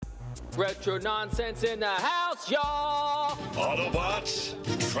Retro nonsense in the house, y'all. Autobots,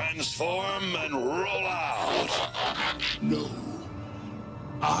 transform and roll out. No,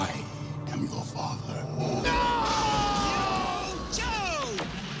 I am your father. No, Joe!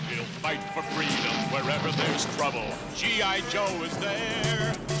 We'll fight for freedom wherever there's trouble. G.I. Joe is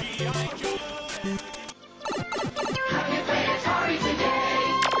there. G.I. Joe. Have you played Atari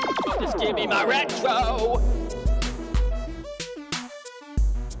today? Just give me my retro.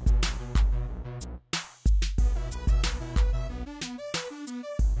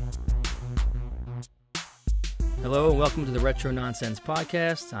 Hello and welcome to the Retro Nonsense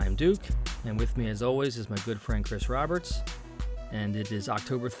Podcast. I'm Duke, and with me as always is my good friend Chris Roberts. And it is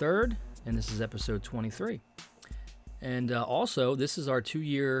October 3rd, and this is episode 23. And also, this is our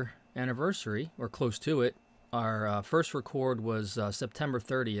 2-year anniversary, or close to it. Our first record was September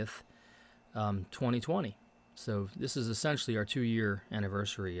 30th, 2020. So this is essentially our 2-year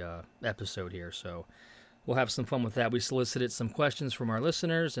anniversary episode here. So we'll have some fun with that. We solicited some questions from our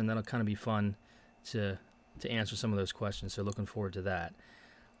listeners, and that'll kind of be fun to answer some of those questions, so looking forward to that.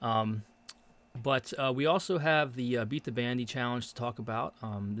 But we also have the Beat the Bandy Challenge to talk about.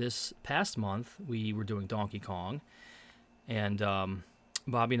 This past month, we were doing Donkey Kong, and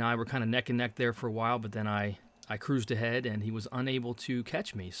Bobby and I were kind of neck and neck there for a while, but then I cruised ahead, and he was unable to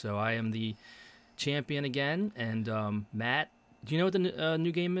catch me, so I am the champion again. And Matt, do you know what the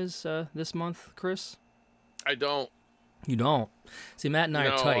new game is this month, Chris? I don't. You don't? See, Matt and I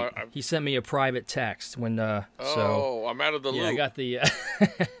are tight. He sent me a private text when. So I'm out of the loop. Yeah, I got the.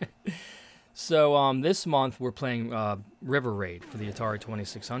 So this month we're playing River Raid for the Atari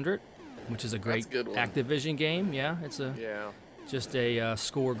 2600, which is a great Activision game. Yeah, it's just a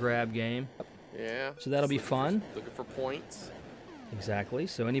score grab game. Yeah. So that'll be fun. Looking for points. Exactly.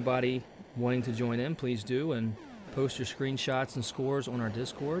 So anybody wanting to join in, please do, and post your screenshots and scores on our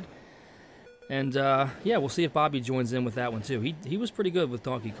Discord. And, yeah, we'll see if Bobby joins in with that one, too. He was pretty good with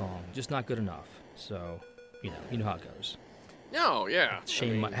Donkey Kong, just not good enough. So, you know how it goes. No, yeah.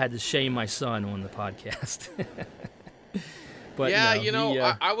 Had to shame my son on the podcast. But,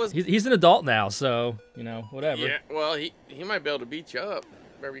 yeah, I was... He's an adult now, so, whatever. Yeah, well, he might be able to beat you up.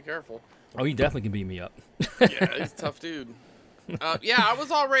 Better be careful. Oh, he definitely can beat me up. Yeah, he's a tough dude. Yeah, I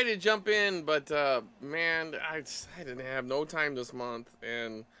was all ready to jump in, but, man, I didn't have no time this month,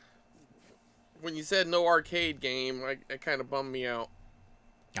 and... When you said no arcade game, it kind of bummed me out.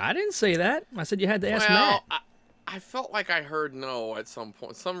 I didn't say that. I said you had to ask Matt. I felt like I heard no at some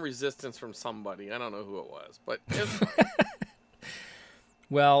point. Some resistance from somebody. I don't know who it was. But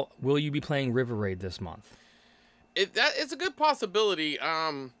Well, will you be playing River Raid this month? It's a good possibility.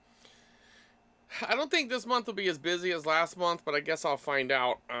 I don't think this month will be as busy as last month, but I guess I'll find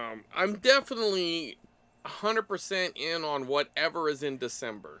out. I'm definitely 100% in on whatever is in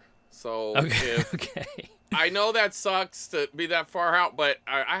December. So okay. I know that sucks to be that far out, but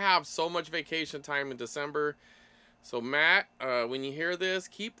I have so much vacation time in December. So Matt, when you hear this,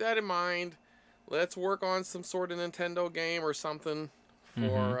 keep that in mind. Let's work on some sort of Nintendo game or something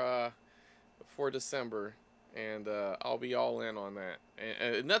for December, and I'll be all in on that.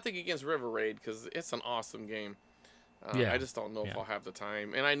 And nothing against River Raid, because it's an awesome game. I just don't know if I'll have the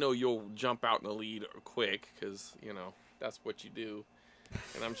time, and I know you'll jump out in the lead quick, because that's what you do.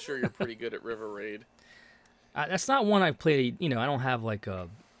 And I'm sure you're pretty good at River Raid. That's not one I've played. I don't have like a.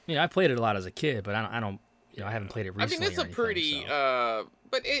 I played it a lot as a kid, but I don't. I haven't played it recently. I mean, it's a pretty.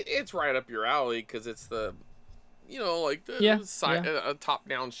 But it's right up your alley because it's the, like the a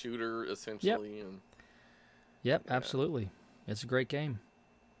top-down shooter essentially. Yep. And Yep, absolutely. It's a great game.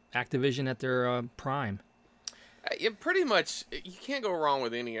 Activision at their prime. Pretty much, you can't go wrong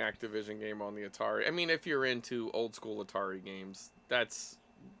with any Activision game on the Atari. I mean, if you're into old school Atari games,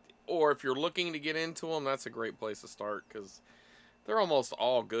 or if you're looking to get into them, that's a great place to start because they're almost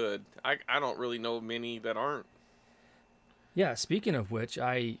all good. I don't really know many that aren't. Yeah, speaking of which,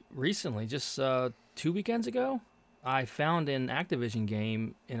 I recently, just 2 weekends ago, I found an Activision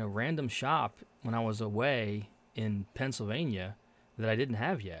game in a random shop when I was away in Pennsylvania that I didn't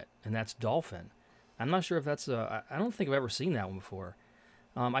have yet, and that's Dolphin. I'm not sure if that's I don't think I've ever seen that one before.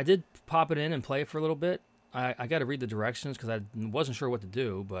 I did pop it in and play it for a little bit. I got to read the directions because I wasn't sure what to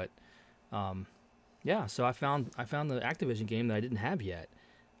do, but yeah. So I found the Activision game that I didn't have yet.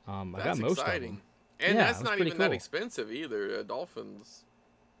 I got most exciting. of them. And yeah, that's not even cool. that expensive either. Dolphins,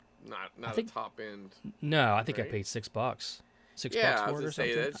 not a top end. No, I think right? I paid $6. $6 yeah, for it or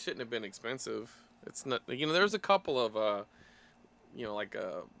something. That shouldn't have been expensive. It's not. There's a couple of like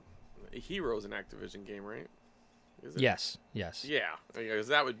Heroes in Activision game, right? Is it? Yes. Yeah, because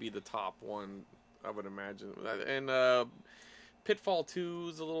that would be the top one, I would imagine. And Pitfall 2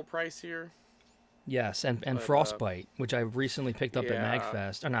 is a little pricier. Yes, and But, Frostbite, which I recently picked up yeah. at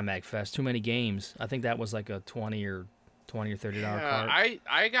MagFest. Or not MagFest, Too Many Games. I think that was like a $20 or $30 cart.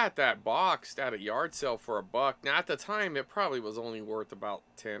 I got that boxed at a yard sale for $1. Now at the time, it probably was only worth about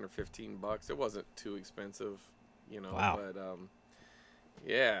 $10 or $15. It wasn't too expensive, you know. Wow. But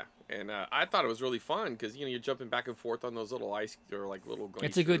yeah, and I thought it was really fun because you're jumping back and forth on those little ice or like little glaciers.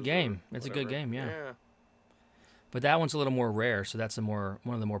 It's a good or game. It's a good whatever. game, yeah. Yeah. But that one's a little more rare, so that's one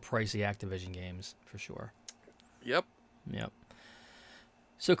of the more pricey Activision games for sure. Yep. Yep.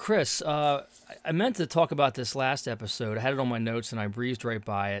 So, Chris, I meant to talk about this last episode. I had it on my notes, and I breezed right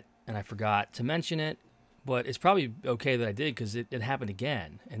by it, and I forgot to mention it. But it's probably okay that I did because it happened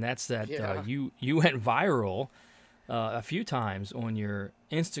again, and that's that Yeah. you went viral a few times on your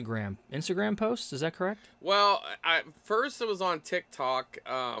Instagram posts. Is that correct? Well, first it was on TikTok.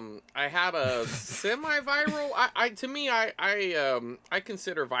 I had a semi-viral. I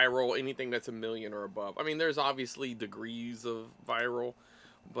consider viral anything that's 1 million or above. I mean, there's obviously degrees of viral,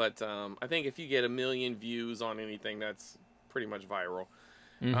 but I think if you get 1 million views on anything, that's pretty much viral.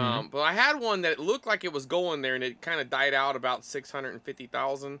 Mm-hmm. But I had one that looked like it was going there, and it kind of died out about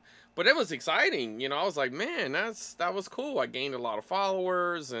 650,000. But it was exciting, I was like, man, that was cool. I gained a lot of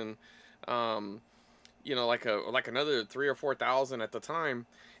followers, and like another 3,000 or 4,000 at the time,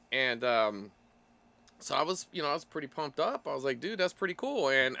 and so I was pretty pumped up. I was like, dude, that's pretty cool.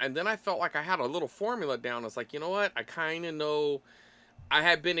 And then I felt like I had a little formula down. I was like, you know what? I kind of know. I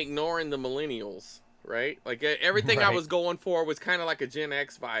had been ignoring the millennials. Right? Like everything I Right. was going for was kind of like a Gen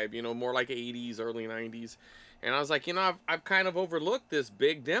X vibe, more like 80s, early 90s. And I was like, I've kind of overlooked this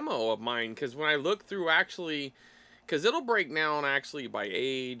big demo of mine because when I look through because it'll break down actually by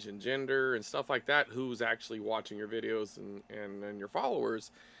age and gender and stuff like that, who's actually watching your videos and your followers.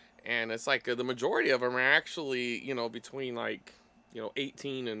 And it's like the majority of them are actually, between like,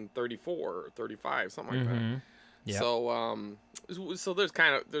 18 and 34 or 35, something like that. Mm-hmm. Yep. So there's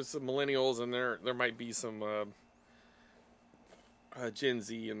some millennials and there might be some Gen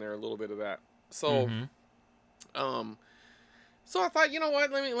Z in there, a little bit of that. So Mm-hmm. so I thought, you know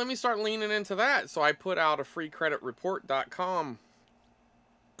what, let me start leaning into that. So I put out a freecreditreport.com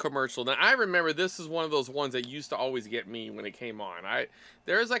commercial. Now I remember this is one of those ones that used to always get me when it came on.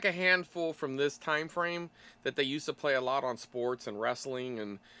 There's like a handful from this time frame that they used to play a lot on sports and wrestling,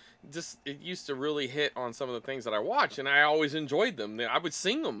 and just it used to really hit on some of the things that I watch, and I always enjoyed them. I would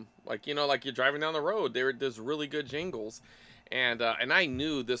sing them like you're driving down the road. There's really good jingles, and I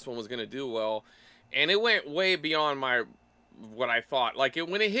knew this one was gonna do well, and it went way beyond what I thought. Like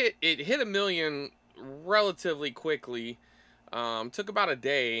when it hit 1 million relatively quickly. Took about a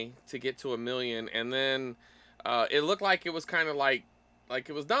day to get to 1 million, and then it looked like it was kind of like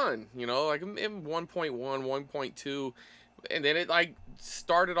it was done, like in 1.1, 1.2. And then it like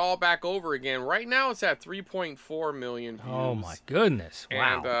started all back over again. Right now it's at 3.4 million views. Oh my goodness!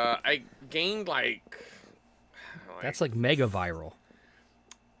 Wow. And I gained That's like mega viral.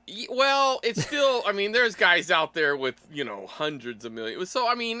 Well, it's still. I mean, there's guys out there with hundreds of millions. So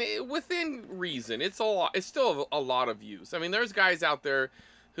I mean, within reason, it's a lot. It's still a lot of views. I mean, there's guys out there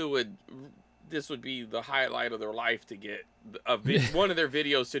who this would be the highlight of their life to get one of their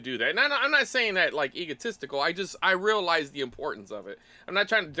videos to do that. And I'm not saying that like egotistical. I realize the importance of it. I'm not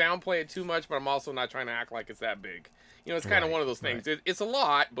trying to downplay it too much, but I'm also not trying to act like it's that big. It's kind of Right, one of those things. right. It's a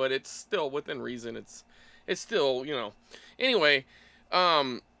lot, but it's still within reason. It's still, Anyway,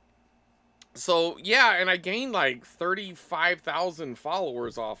 so yeah, and I gained like 35,000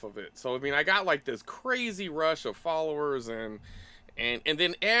 followers off of it. So I mean, I got like this crazy rush of followers, and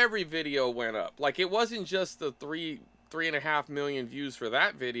then every video went up. Like it wasn't just the 3.5 million views for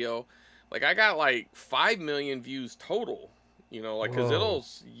that video. Like I got like 5 million views total. Because Whoa.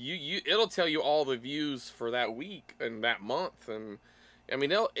 it'll tell you all the views for that week and that month, and I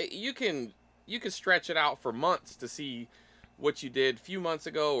mean you can stretch it out for months to see what you did a few months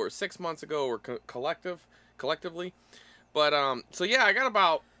ago or 6 months ago or collectively. But so yeah, I got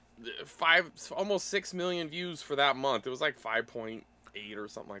about almost 6 million views for that month. It was like 5.8 or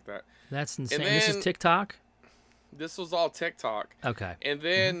something like that. That's insane. And This is then- TikTok. This was all TikTok. Okay. And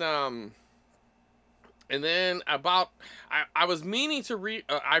then I was meaning to read.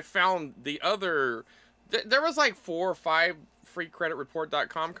 I found the other. There was like 4 or 5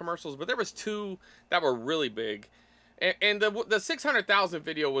 freecreditreport.com commercials, but there was 2 that were really big. And the 600,000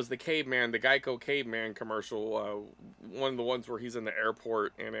 video was the caveman, the Geico caveman commercial. One of the ones where he's in the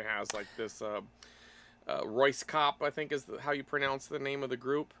airport, and it has like this Royce Cop, I think is how you pronounce the name of the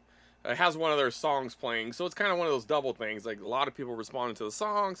group. It has one of their songs playing, so it's kind of one of those double things. Like a lot of people responded to the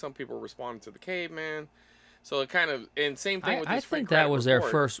song, some people responded to the caveman. So it kind of, and same thing with I this free think that credit was their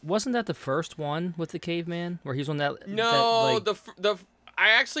report. first. Wasn't that the first one with the caveman where he's on that? No, that, like, the I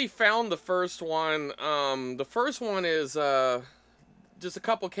actually found the first one. The first one is just a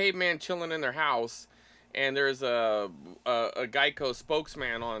couple cavemen chilling in their house, and there's a Geico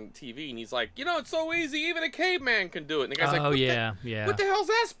spokesman on TV, and he's like, it's so easy, even a caveman can do it. And the guy's like, oh yeah. what the hell's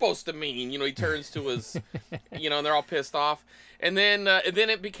that supposed to mean? He turns to his, and they're all pissed off. And then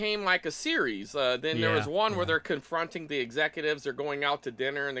it became like a series. Then there was one where they're confronting the executives. They're going out to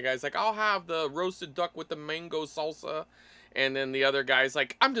dinner, and the guy's like, I'll have the roasted duck with the mango salsa. And then the other guy's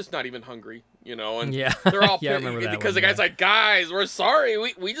like, I'm just not even hungry, and they're all Yeah, I remember that because one, the guy's like, guys, we're sorry.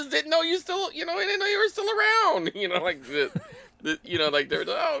 We just didn't know you still, we didn't know you were still around. Like like they're,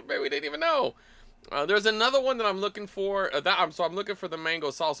 oh, man, we didn't even know. There's another one that I'm looking for. I'm looking for the mango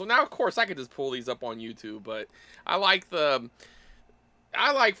salsa. Now, of course, I could just pull these up on YouTube, but I like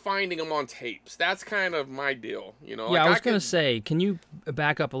finding them on tapes. That's kind of my deal, Yeah, Like I was gonna say, can you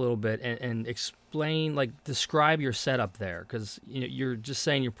back up a little bit and explain, like, describe your setup there? Because you're just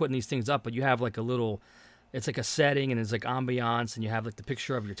saying you're putting these things up, but you have like a little, it's like a setting and it's like ambiance, and you have like the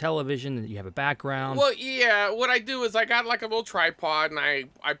picture of your television and you have a background. Well, yeah. What I do is I got like a little tripod, and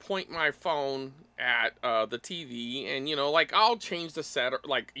I point my phone at the TV, and like I'll change the set, or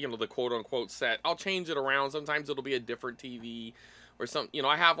like the quote unquote set. I'll change it around. Sometimes it'll be a different TV. Or some,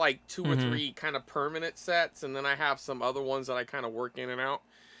 I have like 2 or 3 kind of permanent sets, and then I have some other ones that I kind of work in and out.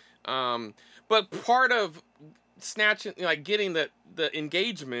 But part of snatching, like getting the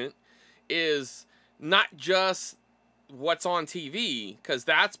engagement, is not just what's on TV, because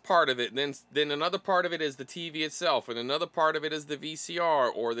that's part of it. And then another part of it is the TV itself, and another part of it is the VCR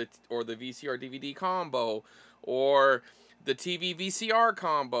or the VCR DVD combo, or the TV VCR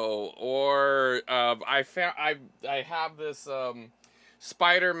combo, or I have this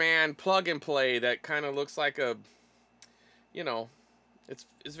Spider-Man plug and play that kind of looks like a,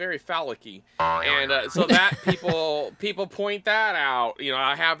 it's very phallic-y. And so that people point that out.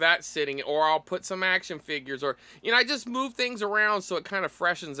 I have that sitting, or I'll put some action figures, or I just move things around so it kind of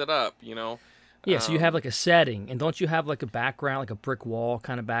freshens it up. Yeah, so you have like a setting, and don't you have like a background, like a brick wall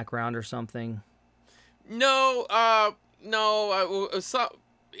kind of background or something? No. So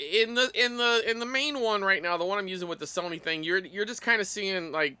in the main one right now, the one I'm using with the Sony thing, you're just kind of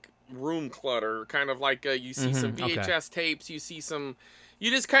seeing like room clutter, kind of like you see some VHS tapes, you see some, you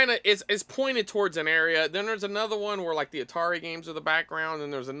just kind of, it's pointed towards an area. Then there's another one where like the Atari games are the background,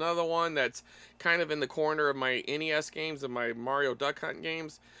 and there's another one that's kind of in the corner of my NES games and my Mario Duck Hunt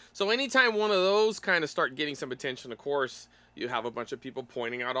games. So anytime one of those kind of start getting some attention, of course, you have a bunch of people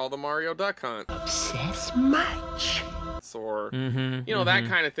pointing out all the Mario Duck Hunt. Says much. Or that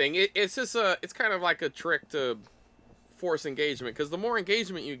kind of thing. It's just it's kind of like a trick to force engagement, because the more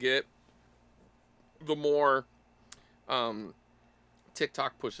engagement you get, the more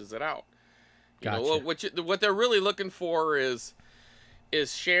TikTok pushes it out. Gotcha. What they're really looking for is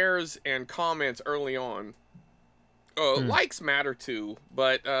shares and comments early on. Likes matter too,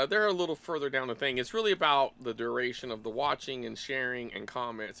 but they're a little further down the thing. It's really about the duration of the watching and sharing and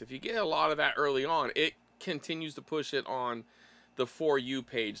comments. If you get a lot of that early on, it continues to push it on the For You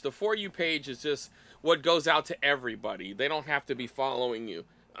page. The For You page is just what goes out to everybody. They don't have to be following you.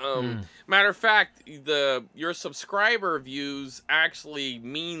 Matter of fact, your subscriber views actually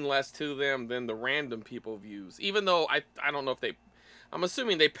mean less to them than the random people views. Even though I don't know if I'm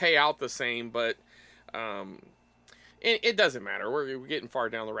assuming they pay out the same, but it doesn't matter. We're getting far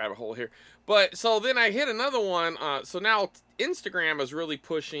down the rabbit hole here. But so then I hit another one. So now Instagram is really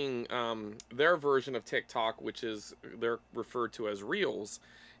pushing their version of TikTok, which is they're referred to as Reels.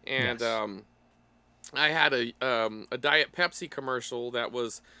 And Yes. I had a Diet Pepsi commercial that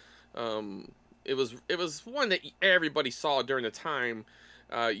was it was one that everybody saw during the time.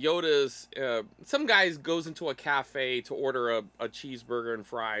 Yoda's some guys goes into a cafe to order a cheeseburger and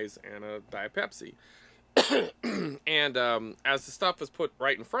fries and a Diet Pepsi. And as the stuff is put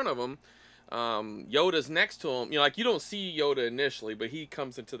right in front of him, Yoda's next to him. Like, you don't see Yoda initially, but he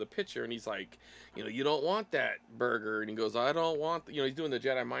comes into the picture and he's like, you don't want that burger. And he goes, I don't want, he's doing the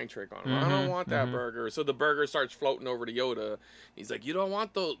Jedi mind trick on him. I don't want that burger. So the burger starts floating over to Yoda. He's like, you don't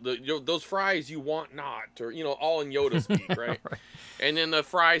want those fries, you want not, or, all in Yoda speak, right? Right. And then the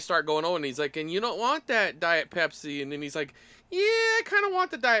fries start going on, and he's like, and you don't want that Diet Pepsi. And then he's like, yeah, I kind of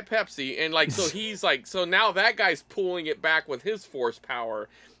want the Diet Pepsi. And like, so he's like, so now that guy's pulling it back with his force power.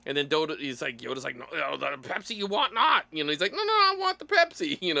 And then Yoda's like, no, the Pepsi you want not. He's like, no, I want the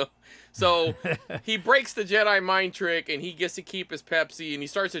Pepsi, So he breaks the Jedi mind trick, and he gets to keep his Pepsi, and he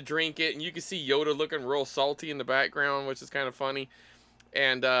starts to drink it, and you can see Yoda looking real salty in the background, which is kind of funny.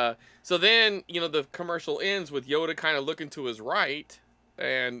 And so then, the commercial ends with Yoda kind of looking to his right,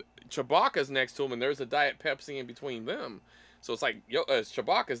 and Chewbacca's next to him, and there's a Diet Pepsi in between them. So it's like it's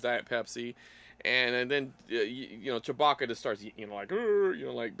Chewbacca's Diet Pepsi, and then Chewbacca just starts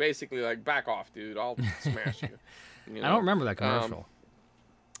like basically like, back off, dude, I'll smash you. I don't remember that commercial.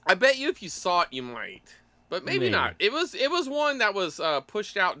 I bet you if you saw it, you might, but maybe not. It was one that was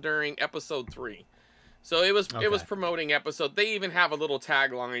pushed out during Episode 3. So it was promoting episode. They even have a little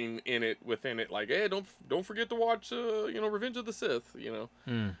tagline within it, like, "Hey, don't forget to watch Revenge of the Sith."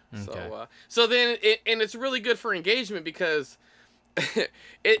 Okay. So then it's really good for engagement because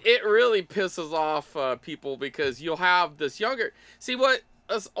it really pisses off people, because you'll have this younger. See, what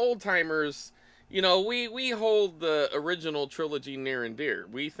us old timers, we hold the original trilogy near and dear.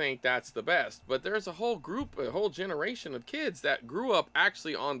 We think that's the best, but there's a whole generation of kids that grew up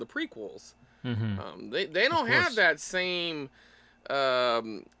actually on the prequels. Mm-hmm. They don't have that same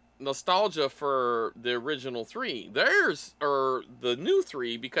nostalgia for the original 3. Theirs are the new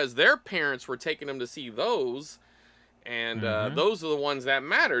 3 because their parents were taking them to see those, and those are the ones that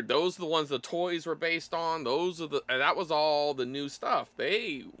mattered. Those are the ones the toys were based on. That was all the new stuff.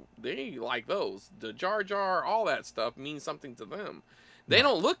 They like those. The Jar Jar, all that stuff means something to them. They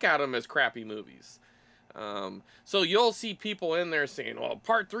don't look at them as crappy movies. So you'll see people in there saying, "Well,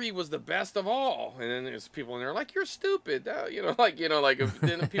 Part 3 was the best of all," and then there's people in there like, "You're stupid,"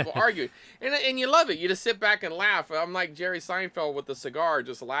 then people argue, and you love it. You just sit back and laugh. I'm like Jerry Seinfeld with the cigar,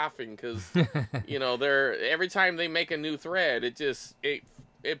 just laughing because they're every time they make a new thread, it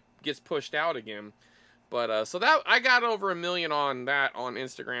gets pushed out again. But so that I got over 1 million on that on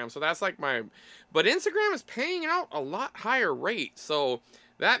Instagram, so that's like but Instagram is paying out a lot higher rate, so.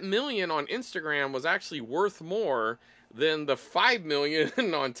 That 1 million on Instagram was actually worth more than the 5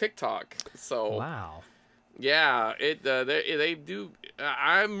 million on TikTok. So wow, yeah, they do.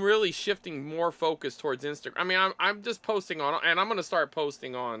 I'm really shifting more focus towards Instagram. I mean, I'm just posting on, and I'm gonna start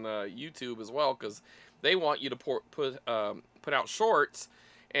posting on YouTube as well because they want you to put out shorts,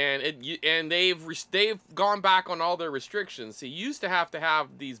 and they've gone back on all their restrictions. So you used to have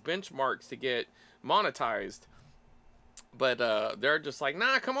these benchmarks to get monetized. But they're just like,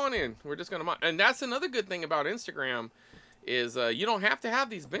 nah, come on in. We're just gonna, and that's another good thing about Instagram, is you don't have to have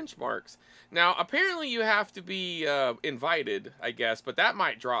these benchmarks. Now, apparently, you have to be invited, I guess, but that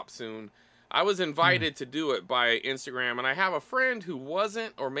might drop soon. I was invited to do it by Instagram, and I have a friend who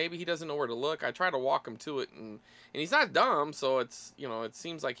wasn't, or maybe he doesn't know where to look. I try to walk him to it, and he's not dumb, so it's it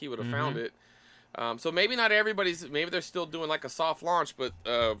seems like he would have found it. So maybe not everybody's. Maybe they're still doing like a soft launch, but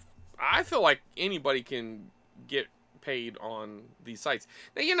I feel like anybody can get paid on these sites.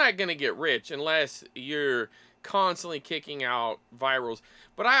 Now, you're not going to get rich unless you're constantly kicking out virals,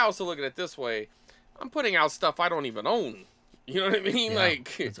 but I also look at it this way: I'm putting out stuff I don't even own. You know what I mean? Yeah,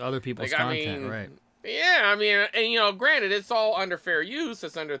 like, it's other people's content, right? Yeah, I mean, and granted, it's all under fair use.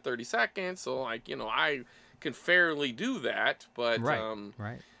 It's under 30 seconds, so I can fairly do that, but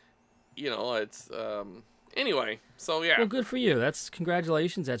right. It's anyway, so yeah. Well, good for you.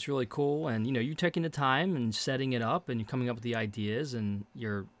 Congratulations. That's really cool. And you're taking the time and setting it up, and you're coming up with the ideas, and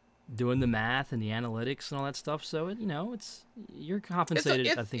you're doing the math and the analytics and all that stuff. So you're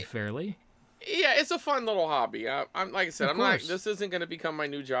compensated, I think, fairly. Yeah, it's a fun little hobby. I'm like I said, this isn't going to become my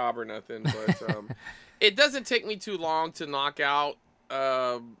new job or nothing, but it doesn't take me too long to knock out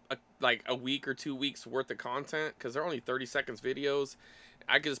like a week or 2 weeks worth of content because they're only 30 seconds videos.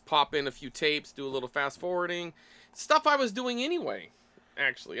 I could just pop in a few tapes, do a little fast forwarding, stuff I was doing anyway.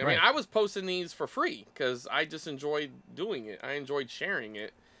 Actually, I mean, I was posting these for free because I just enjoyed doing it. I enjoyed sharing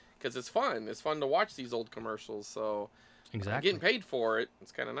it because it's fun. It's fun to watch these old commercials. So exactly, getting paid for it,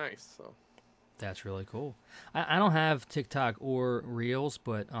 it's kind of nice. So that's really cool. I don't have TikTok or Reels,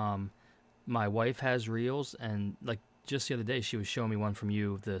 but my wife has Reels, and like just the other day, she was showing me one from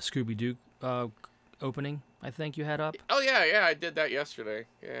you, the Scooby-Doo opening. I think you had up. Oh yeah, I did that yesterday.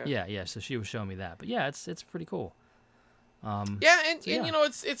 Yeah. So she was showing me that, but yeah, it's pretty cool. And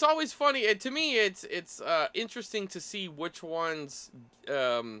it's always funny. To me, it's interesting to see which ones,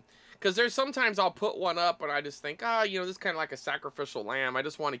 because there's sometimes I'll put one up and I just think, this is kind of like a sacrificial lamb. I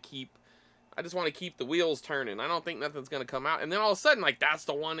just want to keep the wheels turning. I don't think nothing's gonna come out, and then all of a sudden, like that's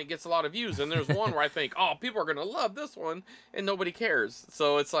the one that gets a lot of views. And there's one where I think, people are gonna love this one, and nobody cares.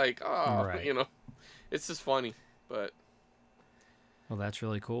 So it's like, right. It's just funny, but. Well, that's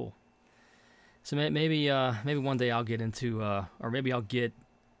really cool. So maybe one day I'll get into, or maybe I'll get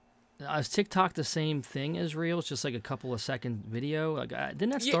is TikTok the same thing as Reels, just like a couple of second video? Like, didn't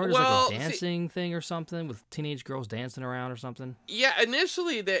that start as like a dancing thing or something with teenage girls dancing around or something? Yeah,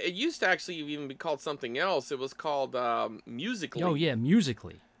 initially it used to actually even be called something else. It was called Musical.ly. Oh yeah,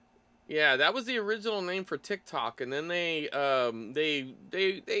 Musical.ly. Yeah, that was the original name for TikTok, and then they're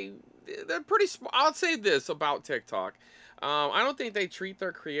pretty. I'll say this about TikTok. I don't think they treat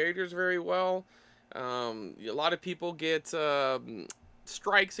their creators very well. A lot of people get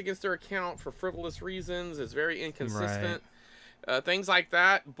strikes against their account for frivolous reasons. It's very inconsistent, things like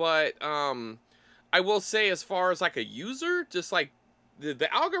that. But I will say, as far as like a user, just like the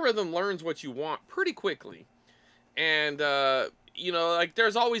algorithm learns what you want pretty quickly, and you know, like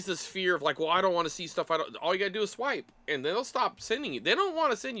there's always this fear of like, well, I don't want to see stuff. All you gotta do is swipe, and then they'll stop sending you. They don't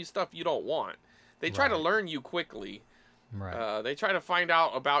want to send you stuff you don't want. They try to learn you quickly. Right. They try to find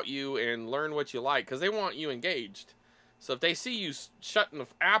out about you and learn what you like because they want you engaged. So if they see you shutting the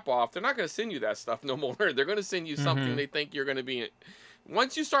app off, they're not going to send you that stuff no more. They're going to send you something they think you're going to be in.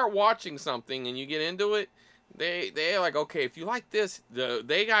 Once you start watching something and you get into it, they're like, okay, if you like this,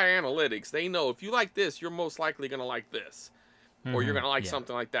 they got analytics. They know if you like this, you're most likely going to like this. Or you're going to like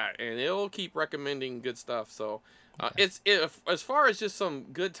something like that. And it'll keep recommending good stuff. So as far as just some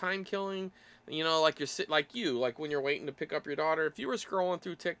good time killing, you know, like like when you're waiting to pick up your daughter, if you were scrolling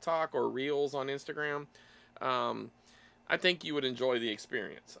through TikTok or Reels on Instagram, I think you would enjoy the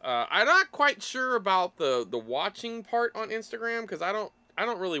experience. I'm not quite sure about the watching part on Instagram because I don't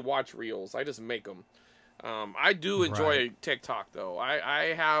really watch Reels. I just make them. I do enjoy TikTok though.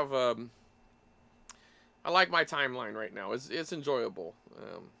 I have I like my timeline right now. It's enjoyable.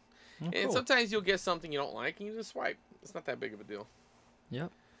 And sometimes you'll get something you don't like and you just swipe. It's not that big of a deal.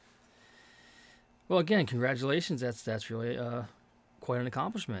 Yep. Well, again, congratulations. That's really quite an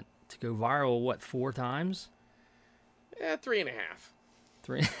accomplishment to go viral. What, 4 times? Yeah, 3.5.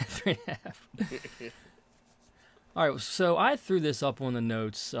 3.5. All right, so I threw this up on the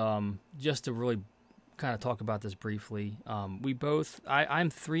notes just to really kind of talk about this briefly. I'm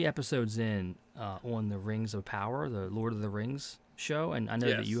 3 episodes in on the Rings of Power, the Lord of the Rings show, and I know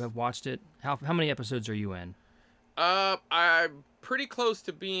that you have watched it. How many episodes are you in? I'm pretty close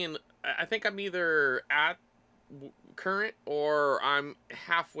to being. I think I'm either at current or I'm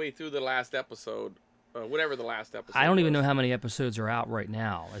halfway through the last episode. Whatever the last episode. I don't even know how many episodes are out right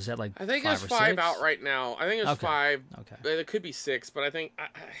now. Is that like I think 5 there's or 5 6? out right now. I think there's 5. Okay. It could be 6, but I think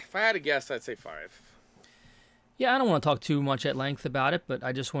if I had to guess, I'd say 5. Yeah, I don't want to talk too much at length about it, but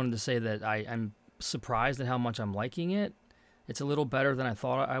I just wanted to say that I'm surprised at how much I'm liking it. It's a little better than I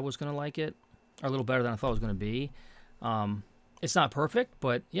thought I was going to like it, or a little better than I thought it was going to be. It's not perfect,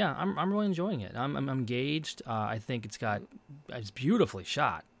 but yeah, I'm really enjoying it. I'm engaged. I think it's beautifully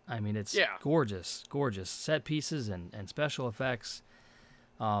shot. I mean, it's gorgeous set pieces and special effects.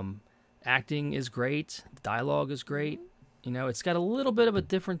 Acting is great. The dialogue is great. You know, it's got a little bit of a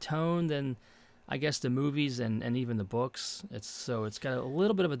different tone than, I guess, the movies and even the books. It's got a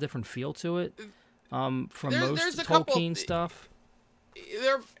little bit of a different feel to it from most Tolkien stuff.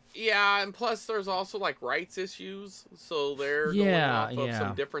 Yeah, and plus there's also like rights issues, so they're going off of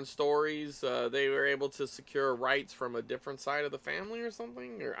some different stories. They were able to secure rights from a different side of the family or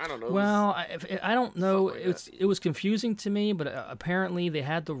something, or I don't know. Well, I don't know. Like it was confusing to me, but apparently they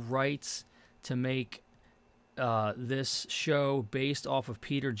had the rights to make this show based off of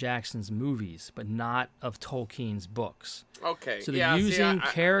Peter Jackson's movies, but not of Tolkien's books. Okay. So they're using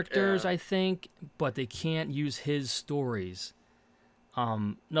characters, I think, but they can't use his stories.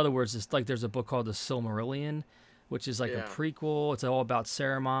 In other words, it's like there's a book called The Silmarillion, which is like a prequel. It's all about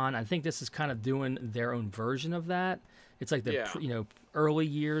Saruman. I think this is kind of doing their own version of that. It's like the early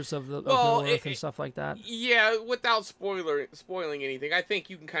years of Middle Earth and stuff like that. Yeah, without spoiling anything, I think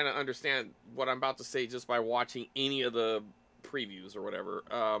you can kind of understand what I'm about to say just by watching any of the previews or whatever.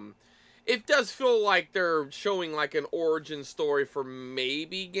 It does feel like they're showing like an origin story for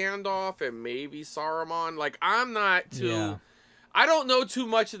maybe Gandalf and maybe Saruman. Like I'm not too. Yeah. I don't know too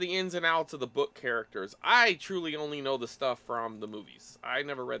much of the ins and outs of the book characters. I truly only know the stuff from the movies. I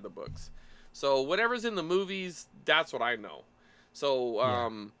never read the books. So whatever's in the movies, that's what I know.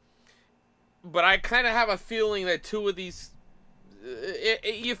 So, but I kind of have a feeling that 2 of these,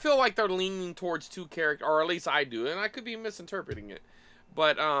 you feel like they're leaning towards 2 characters, or at least I do, and I could be misinterpreting it.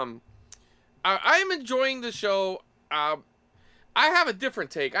 But I'm enjoying the show. I have a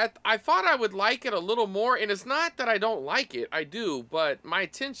different take. I thought I would like it a little more, and it's not that I don't like it. I do, but my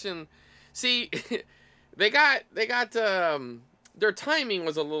attention... See, they got their timing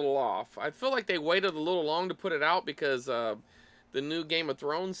was a little off. I feel like they waited a little long to put it out because the new Game of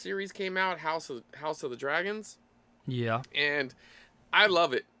Thrones series came out, House of the Dragons. Yeah. And I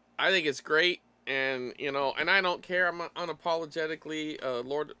love it. I think it's great, and and I don't care. I'm unapologetically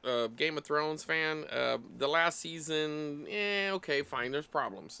a Game of Thrones fan. The last season, okay, fine. There's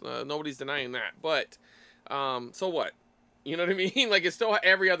problems. Nobody's denying that. But so what? You know what I mean? Like, it's still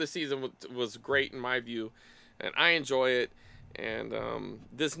every other season was great in my view, and I enjoy it. And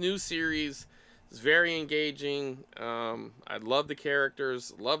this new series is very engaging. I love the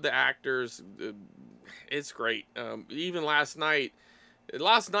characters, love the actors. It's great. Even last night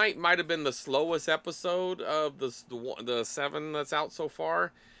might have been the slowest episode of the 7 that's out so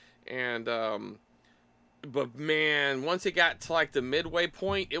far, and but man, once it got to like the midway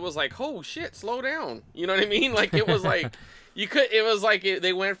point, it was like, oh shit, slow down. You know what I mean? Like, it was like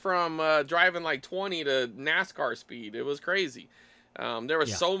they went from driving like 20 to NASCAR speed. It was crazy. There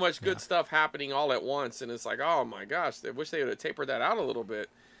was so much good stuff happening all at once, and it's like, oh my gosh, I wish they would have tapered that out a little bit.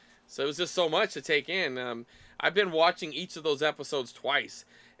 So it was just so much to take in. I've been watching each of those episodes twice,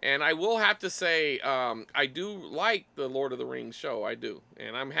 and I will have to say, I do like the Lord of the Rings show. I do,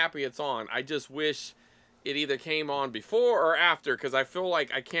 and I'm happy it's on. I just wish it either came on before or after, because I feel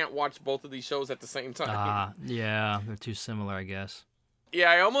like I can't watch both of these shows at the same time. Yeah, they're too similar, I guess. Yeah,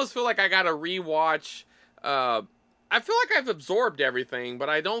 I almost feel like I gotta rewatch. I feel like I've absorbed everything, but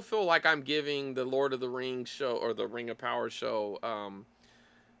I don't feel like I'm giving the Lord of the Rings show or the Ring of Power show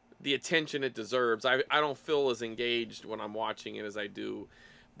the attention it deserves. I don't feel as engaged when I'm watching it as I do,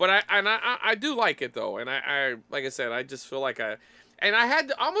 but I do like it though, and I like I said, I just feel like I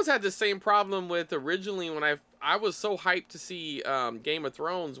almost had the same problem with originally when I was so hyped to see Game of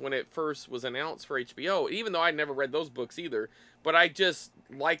Thrones when it first was announced for HBO, even though I'd never read those books either, but I just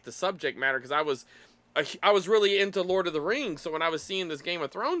liked the subject matter because I was really into Lord of the Rings. So when I was seeing this Game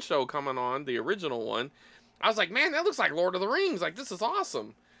of Thrones show coming on, the original one, I was like, man, that looks like Lord of the Rings. Like, this is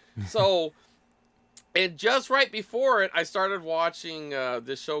awesome. So, and just right before it, I started watching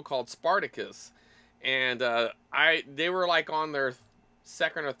this show called Spartacus. And they were like on their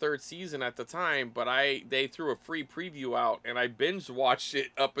second or third season at the time, but they threw a free preview out, and I binge watched it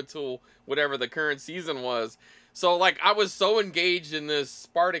up until whatever the current season was. So, like, I was so engaged in this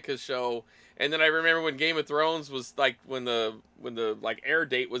Spartacus show. And then I remember when Game of Thrones was like when the like air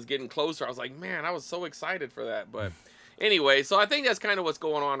date was getting closer, I was like, man, I was so excited for that. But anyway, so I think that's kind of what's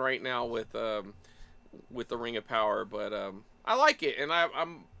going on right now with the Ring of Power. But I like it, and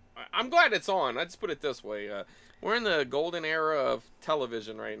I'm glad it's on. I just put it this way: we're in the golden era of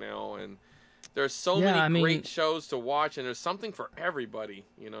television right now, and there's so many great shows to watch, and there's something for everybody.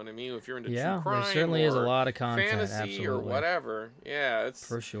 You know what I mean? If you're into true crime, there certainly is a lot of content, fantasy, absolutely, or whatever. Yeah, it's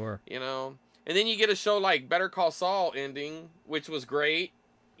for sure. You know. And then you get a show like Better Call Saul ending, which was great.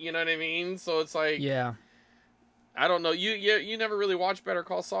 You know what I mean? So it's like, yeah, I don't know. You never really watched Better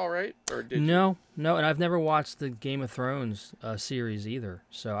Call Saul, right? Or did you? No, and I've never watched the Game of Thrones series either.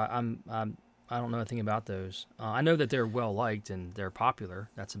 So I don't know anything about those. I know that they're well liked and they're popular.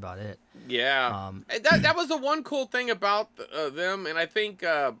 That's about it. Yeah, that was the one cool thing about them, and I think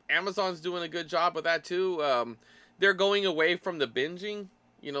Amazon's doing a good job with that too. They're going away from the binging.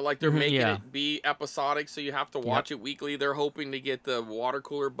 You know, like they're making it be episodic, so you have to watch it weekly. They're hoping to get the water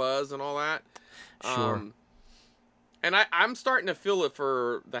cooler buzz and all that. Sure. And I'm starting to feel it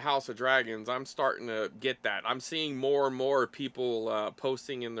for the House of Dragons. I'm starting to get that. I'm seeing more and more people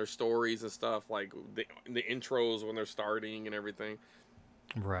posting in their stories and stuff, like the intros when they're starting and everything.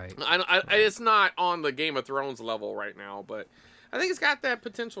 Right. It's not on the Game of Thrones level right now, but I think it's got that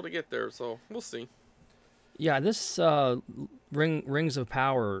potential to get there, so we'll see. Yeah, this Rings of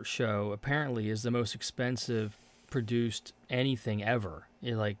Power show apparently is the most expensive produced anything ever.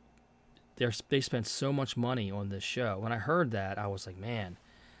 They spent so much money on this show. When I heard that, I was like, man,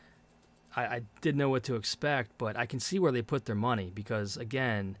 I didn't know what to expect, but I can see where they put their money because,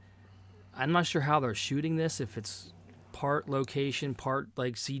 again, I'm not sure how they're shooting this, if it's part location, part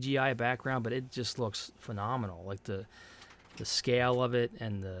like CGI background, but it just looks phenomenal. Like the scale of it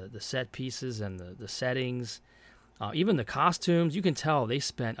and the set pieces and the settings, even the costumes, you can tell they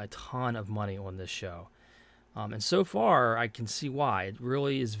spent a ton of money on this show. And so far, I can see why. It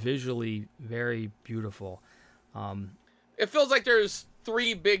really is visually very beautiful. It feels like there's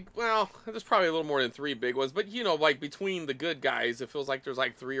there's probably a little more than 3 big ones, but like between the good guys, it feels like there's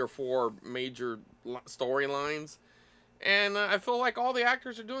like 3 or 4 major storylines. And I feel like all the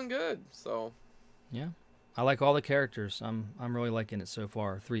actors are doing good, so. Yeah. I like all the characters. I'm really liking it so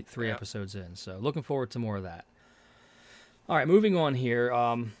far. Three episodes in, so looking forward to more of that. All right, moving on here.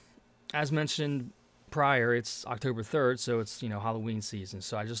 As mentioned prior, it's October 3rd, so it's Halloween season.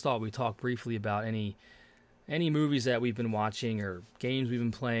 So I just thought we'd talk briefly about any movies that we've been watching or games we've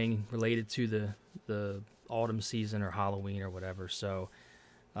been playing related to the autumn season or Halloween or whatever. So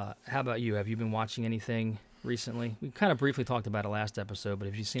How about you? Have you been watching anything recently? We kind of briefly talked about it last episode, but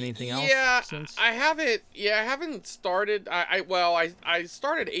have you seen anything else since? I haven't. Yeah, I haven't started. I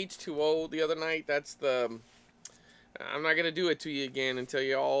started H2O the other night. That's the. I'm not gonna do it to you again and tell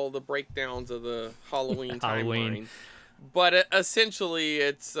you all the breakdowns of the Halloween timeline. But essentially,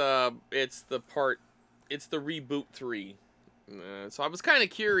 it's the reboot 3. So I was kind of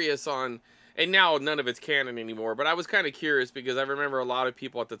curious on, and now none of it's canon anymore. But I was kind of curious because I remember a lot of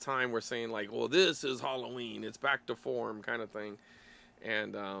people at the time were saying like, "Well, this is Halloween. It's back to form," kind of thing.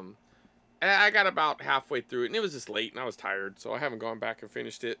 And I got about halfway through it, and it was just late, and I was tired, so I haven't gone back and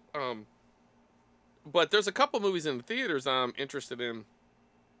finished it. But there's a couple movies in the theaters I'm interested in.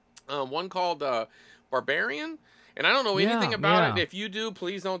 One called Barbarian, and I don't know anything about it. If you do,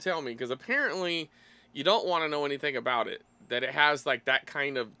 please don't tell me, because apparently you don't want to know anything about it. That it has like that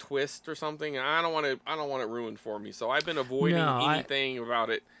kind of twist or something. And I don't want it ruined for me. So I've been avoiding anything about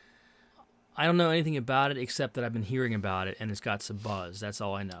it. I don't know anything about it except that I've been hearing about it, and it's got some buzz. That's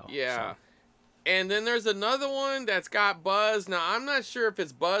all I know. Yeah. So. And then there's another one that's got buzz. Now, I'm not sure if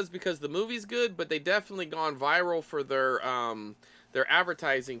it's buzz because the movie's good, but they definitely gone viral for their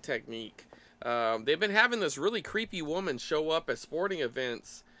advertising technique. They've been having this really creepy woman show up at sporting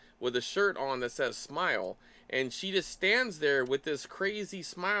events with a shirt on that says "Smile," and she just stands there with this crazy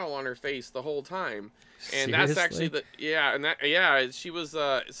smile on her face the whole time. And Seriously? that's actually she was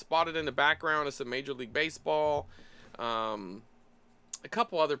spotted in the background of some Major League Baseball. A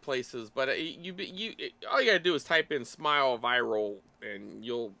couple other places, but all you gotta do is type in "smile viral" and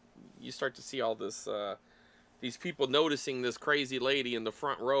you start to see all this these people noticing this crazy lady in the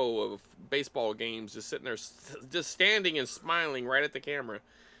front row of baseball games just sitting there just standing and smiling right at the camera.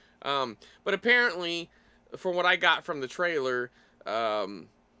 But apparently, from what I got from the trailer, I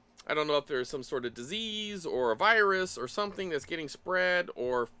don't know if there's some sort of disease or a virus or something that's getting spread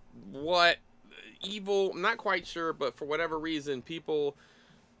or what. Evil, I'm not quite sure, but for whatever reason, people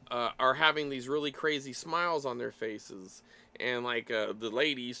are having these really crazy smiles on their faces, and like the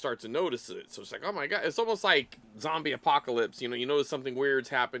lady starts to notice it. So it's like, oh my god, it's almost like zombie apocalypse. You notice something weird's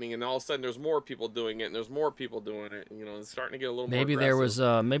happening, and all of a sudden there's more people doing it, and there's more people doing it. And, it's starting to get a little more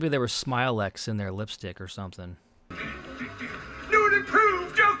aggressive. Maybe there was Smilex in their lipstick or something. New and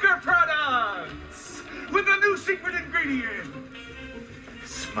improved Joker products with a new secret ingredient.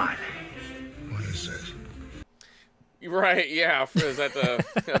 Smile. What is this? Right, yeah. Is that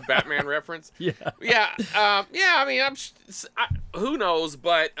the Batman reference? Yeah. Yeah. I mean, who knows?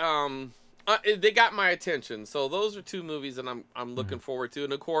 But they got my attention. So those are two movies that I'm looking forward to,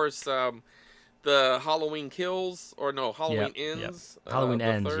 and of course, the Halloween Kills Halloween Ends. Yep. Halloween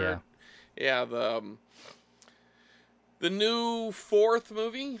Ends. Third. Yeah. The new fourth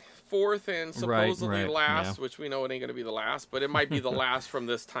and supposedly last, which we know it ain't going to be the last, but it might be the last from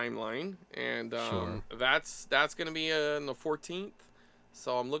this timeline. And sure. that's going to be on the 14th.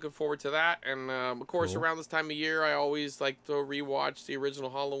 So I'm looking forward to that. And of course, around this time of year, I always like to rewatch the original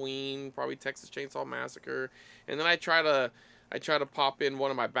Halloween, probably Texas Chainsaw Massacre. And then I try to pop in one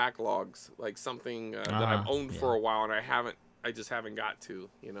of my backlogs, like something that I've owned for a while and I just haven't got to,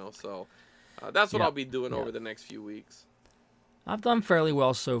 so that's what I'll be doing over the next few weeks. I've done fairly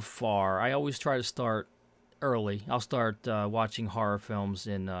well so far. I always try to start early. I'll start watching horror films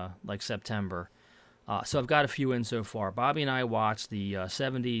in like September. So I've got a few in so far. Bobby and I watched the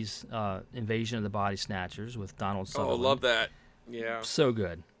 70s Invasion of the Body Snatchers with Donald Sutherland. Oh, love that. Yeah. So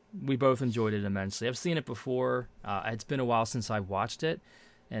good. We both enjoyed it immensely. I've seen it before. It's been a while since I've watched it,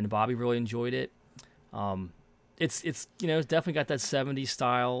 and Bobby really enjoyed it. It's it's definitely got that 70s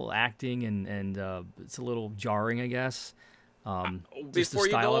style acting, and it's a little jarring, I guess. Before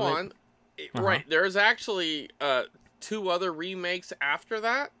you go on, right, there's actually 2 other remakes after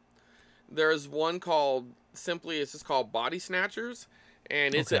that. There's one called it's just called Body Snatchers,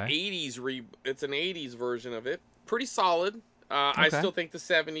 and it's an 80s version of it. Pretty solid. I still think the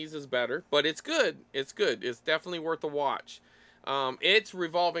 70s is better, but it's good. It's good. It's definitely worth a watch. It's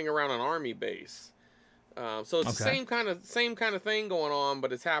revolving around an army base. So it's the same kind of thing going on,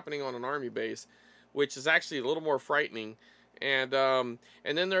 but it's happening on an army base, which is actually a little more frightening. And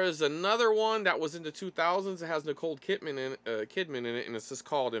then there's another one that was in the 2000s. It has Nicole Kidman in it, and it's just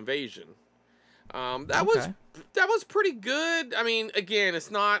called Invasion. That was pretty good. I mean, again,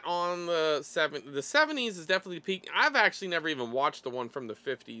 it's not on the 70s is definitely peak. I've actually never even watched the one from the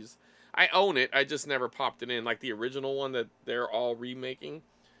 50s. I own it. I just never popped it in, like the original one that they're all remaking.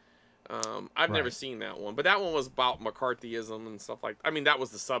 I've never seen that one, but that one was about McCarthyism and stuff like. I mean, that was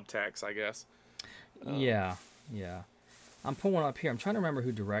the subtext, I guess. Yeah. I'm pulling up here. I'm trying to remember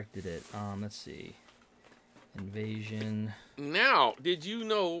who directed it. Let's see. Invasion. Now, did you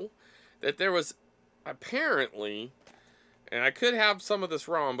know that there was apparently, and I could have some of this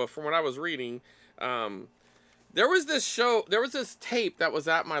wrong, but from what I was reading, there was this tape that was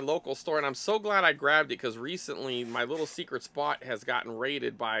at my local store, and I'm so glad I grabbed it because recently my little secret spot has gotten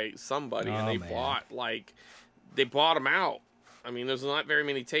raided by somebody, and they bought them out. I mean, there's not very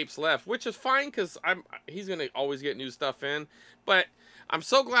many tapes left, which is fine because he's gonna always get new stuff in. But I'm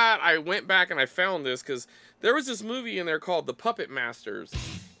so glad I went back and I found this because there was this movie in there called The Puppet Masters,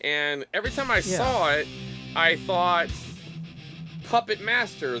 and every time I saw it, I thought Puppet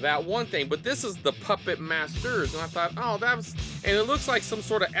Master, that one thing, but this is The Puppet Masters, and I thought, oh, and it looks like some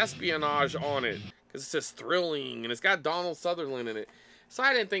sort of espionage on it because it says thrilling, and it's got Donald Sutherland in it. So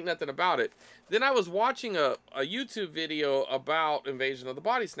I didn't think nothing about it. Then I was watching a YouTube video about Invasion of the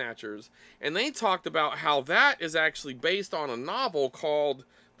Body Snatchers, and they talked about how that is actually based on a novel called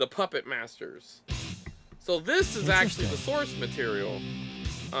The Puppet Masters. So this is actually the source material.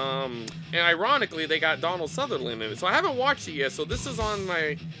 And ironically, they got Donald Sutherland in it. So I haven't watched it yet. So this is on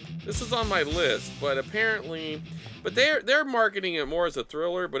my list. But apparently, they're marketing it more as a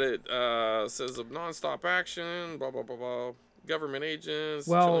thriller. But it says of nonstop action, blah blah blah blah. Government agents.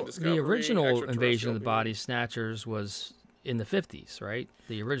 Well, the original Invasion of the Body Snatchers was in the 50s, right?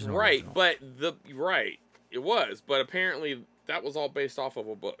 The original. Right, but it was. But apparently, that was all based off of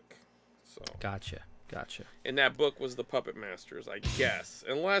a book. So. Gotcha. And that book was The Puppet Masters, I guess.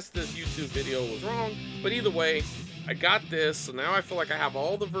 Unless this YouTube video was wrong. But either way, I got this. So now I feel like I have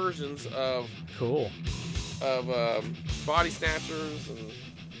all the versions of... Cool. Of Body Snatchers.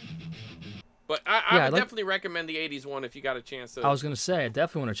 But I would definitely recommend the 80s one if you got a chance to... I was going to say, I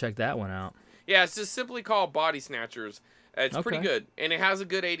definitely want to check that one out. Yeah, it's just simply called Body Snatchers. It's pretty good. And it has a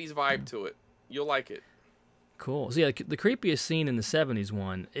good 80s vibe to it. You'll like it. Cool. So yeah, the creepiest scene in the 70s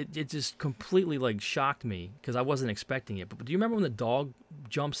one, it just completely like shocked me because I wasn't expecting it. But do you remember when the dog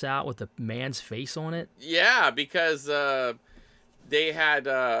jumps out with the man's face on it? Yeah, because they had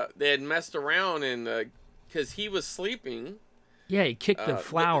messed around and because he was sleeping. Yeah, he kicked the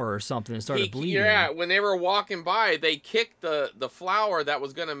flower or something and started bleeding. Yeah, when they were walking by, they kicked the flower that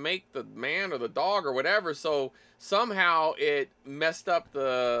was gonna make the man or the dog or whatever. So somehow it messed up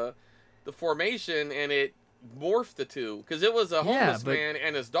the formation and it morphed the two because it was a homeless man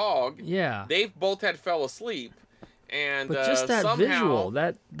and his dog. Yeah, they both had fell asleep, and but just that visual,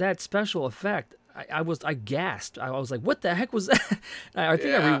 that special effect, I gasped. I was like, "What the heck was that?" I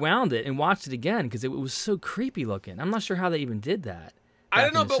think I rewound it and watched it again because it was so creepy looking. I'm not sure how they even did that. I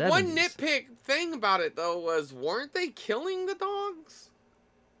don't know, but 70s. One nitpick thing about it though was, weren't they killing the dogs?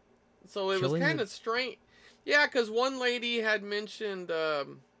 So it was kind of strange. Yeah, because one lady had mentioned.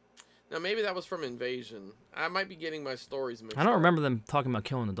 Now, maybe that was from Invasion. I might be getting my stories mixed up. I don't remember them talking about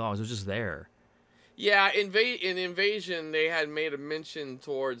killing the dogs. It was just there. Yeah, in Invasion, they had made a mention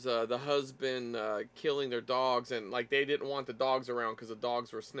towards the husband killing their dogs, and like they didn't want the dogs around because the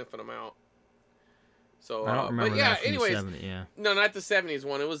dogs were sniffing them out. So, I don't remember but yeah, that from anyways, the 70s, yeah. No, not the 70s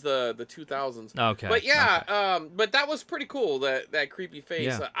one. It was the 2000s. Okay. But yeah, but that was pretty cool, that creepy face.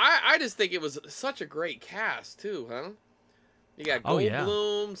 Yeah. I just think it was such a great cast, too, huh? You got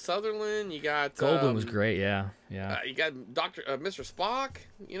Goldblum, Sutherland. You got Goldblum was great. Yeah. You got Mr. Spock.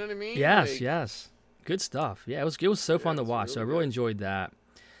 You know what I mean? Yes. Good stuff. Yeah, it was so fun to watch. So I really enjoyed that.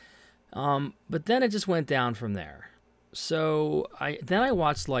 But then it just went down from there. So I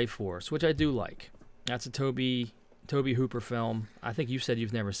watched Life Force, which I do like. That's a Toby Hooper film. I think you said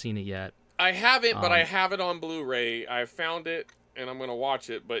you've never seen it yet. I haven't, but I have it on Blu-ray. I found it. And I'm gonna watch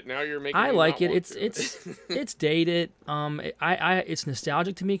it, but now you're making. I like it. It's dated. It's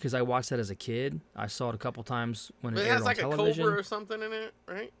nostalgic to me because I watched that as a kid. I saw it a couple times when it aired on television. It has like a cobra or something in it,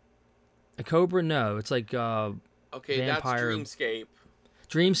 right? A cobra? No, it's like okay, vampire. That's Dreamscape.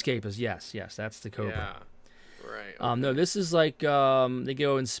 Dreamscape is yes, that's the cobra. Yeah, right. Okay. No, this is like they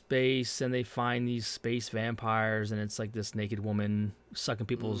go in space and they find these space vampires, and it's like this naked woman sucking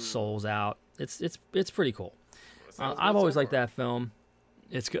people's souls out. It's pretty cool. I've always liked that film.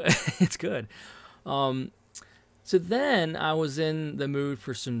 It's good. It's good. So then I was in the mood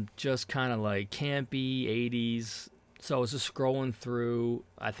for some just kind of like campy 80s. So I was just scrolling through,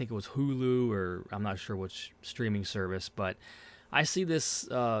 I think it was Hulu or I'm not sure which streaming service, but I see this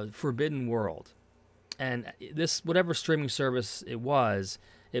Forbidden World. And this, whatever streaming service it was,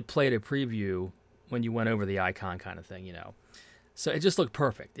 it played a preview when you went over the icon kind of thing, you know. So it just looked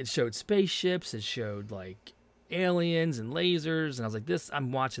perfect. It showed spaceships. It showed like aliens and lasers, and I was like,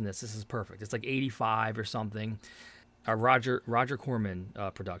 I'm watching this. This is perfect. It's like 85 or something. A Roger Corman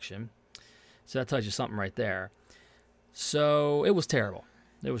production. So that tells you something right there. So it was terrible.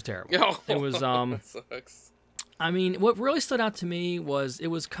 It was terrible. Oh, it was that sucks. I mean, what really stood out to me was it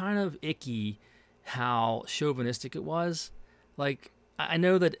was kind of icky how chauvinistic it was. Like, I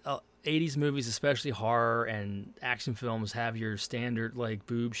know that 80s movies, especially horror and action films, have your standard, like,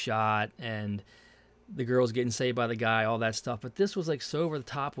 boob shot and the girl's getting saved by the guy, all that stuff. But this was, like, so over the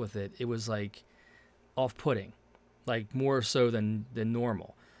top with it. It was, like, off-putting, like, more so than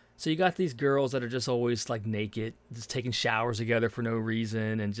normal. So you got these girls that are just always, like, naked, just taking showers together for no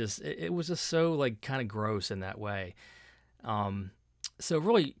reason, and just, it was just so, like, kind of gross in that way. So it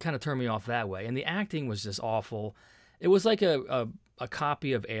really kind of turned me off that way. And the acting was just awful. It was like a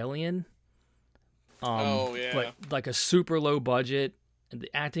copy of Alien. But like a super low budget. The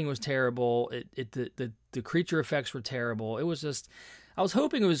acting was terrible. The creature effects were terrible. It was just, I was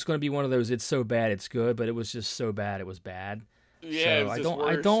hoping it was going to be one of those it's so bad it's good, but it was just so bad it was bad. Yeah, so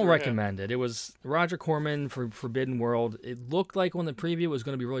I don't recommend it. It was Roger Corman for Forbidden World. It looked like on the preview it was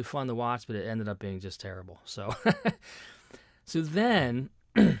going to be really fun to watch, but it ended up being just terrible. So so then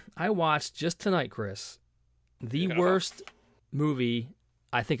I watched just tonight, Chris, the worst movie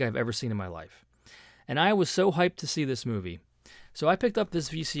I think I've ever seen in my life. And I was so hyped to see this movie. So I picked up this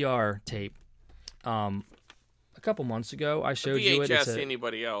VCR tape a couple months ago. I showed you it. VHS to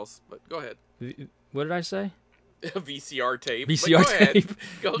anybody else, but go ahead. What did I say? VCR tape. VCR tape.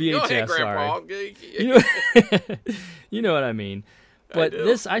 Go VHS, ahead, Grandpa. You know what I mean. But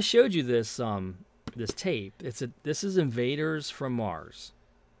I showed you this this tape. This is Invaders from Mars.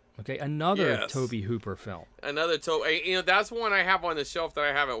 Okay, another Tobe Hooper film. Another Tobe. That's one I have on the shelf that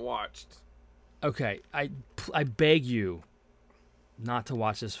I haven't watched. Okay, I beg you not to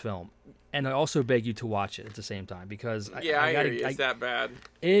watch this film, and I also beg you to watch it at the same time because I hear you. It's that bad.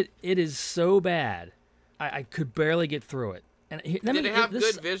 It is so bad. I could barely get through it. And did it have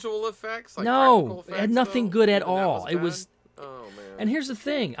good visual effects? Like no, effects, it had nothing good at all. It was. Oh man. And here's the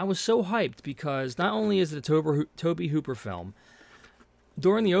thing: I was so hyped because not only is it a Tobe Hooper film,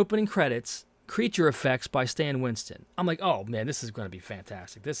 during the opening credits, creature effects by Stan Winston. I'm like, oh man, this is going to be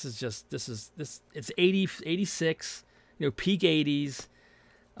fantastic. It's 86, peak 80s,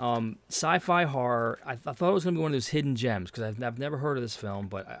 sci-fi horror. I thought it was going to be one of those hidden gems because I've never heard of this film,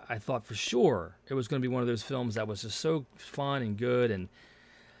 but I thought for sure it was going to be one of those films that was just so fun and good. And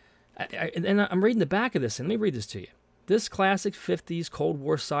I'm reading the back of this, and let me read this to you. This classic 50s Cold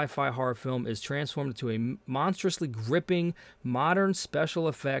War sci-fi horror film is transformed into a monstrously gripping, modern special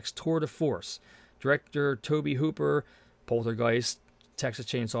effects tour de force. Director Tobe Hooper, Poltergeist, Texas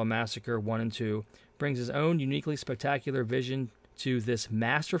Chainsaw Massacre 1 and 2, brings his own uniquely spectacular vision to this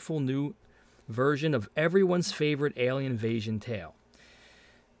masterful new version of everyone's favorite alien invasion tale.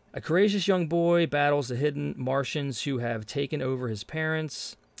 A courageous young boy battles the hidden Martians who have taken over his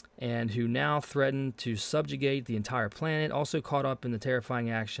parents and who now threaten to subjugate the entire planet. Also caught up in the terrifying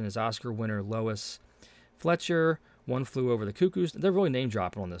action is Oscar winner Lois Fletcher, One Flew Over the Cuckoo's. They're really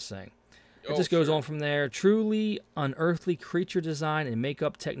name-dropping on this thing. It just goes on from there. Truly unearthly creature design and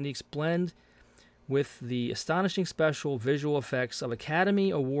makeup techniques blend with the astonishing special visual effects of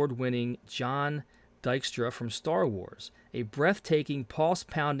Academy Award-winning John Dykstra from Star Wars. A breathtaking,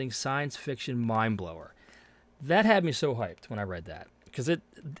 pulse-pounding science fiction mind-blower. That had me so hyped when I read that. Because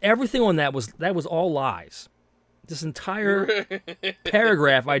everything on that was all lies. This entire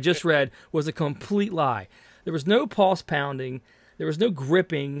paragraph I just read was a complete lie. There was no pulse pounding. There was no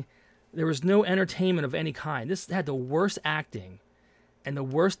gripping. There was no entertainment of any kind. This had the worst acting and the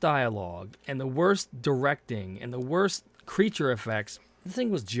worst dialogue and the worst directing and the worst creature effects. This thing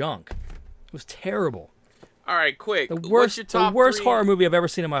was junk. It was terrible. All right, quick. The worst horror movie I've ever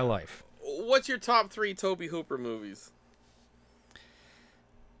seen in my life. What's your top 3 Tobe Hooper movies?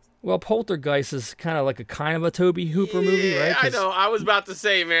 Well, Poltergeist is kind of a Tobe Hooper movie, right? I know. I was about to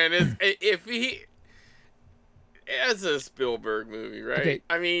say, man, it's a Spielberg movie, right? Okay,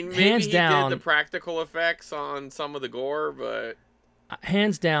 I mean, maybe hands down, did the practical effects on some of the gore, but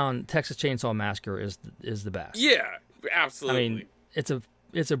hands down, Texas Chainsaw Massacre is the best. Yeah, absolutely. I mean,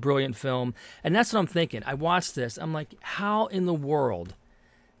 it's a brilliant film, and that's what I'm thinking. I watched this. I'm like, how in the world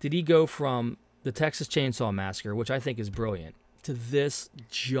did he go from the Texas Chainsaw Massacre, which I think is brilliant, to this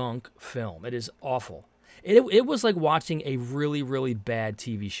junk film? It is awful. It was like watching a really, really bad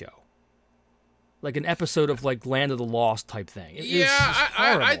TV show. Like an episode of Land of the Lost type thing.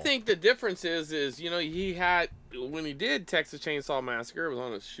 I think the difference is he had, when he did Texas Chainsaw Massacre, it was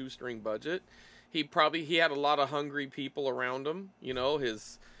on a shoestring budget. He had a lot of hungry people around him.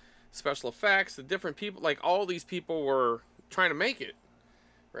 His special effects, the different people, all these people were trying to make it,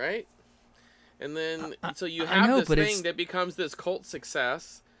 right? And then, so you have this thing that becomes this cult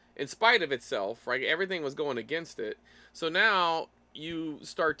success in spite of itself, right? Everything was going against it. So now you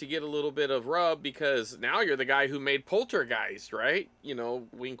start to get a little bit of rub because now you're the guy who made Poltergeist, right? You know,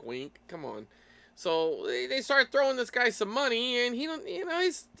 wink, wink. Come on. So they start throwing this guy some money, and he don't, you know,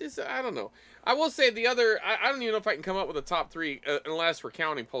 he's just, I don't know. I will say the other, I don't even know if I can come up with a top three unless we're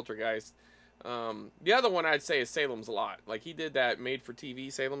counting Poltergeist. The other one I'd say is Salem's Lot. Like he did that made for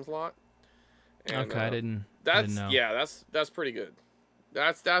TV Salem's Lot. And, Okay, I didn't know. Yeah, that's pretty good.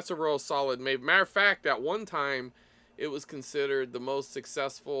 That's a real solid made. Matter of fact, at one time, it was considered the most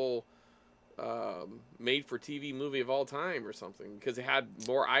successful made for TV movie of all time or something because it had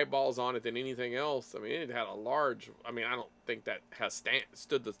more eyeballs on it than anything else. I mean, it had a large. I mean, I don't think that has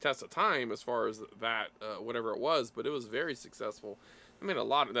stood the test of time as far as that whatever it was, but it was very successful. I mean, a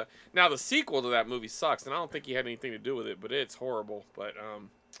lot of that. Now the sequel to that movie sucks, and I don't think he had anything to do with it, but it's horrible. But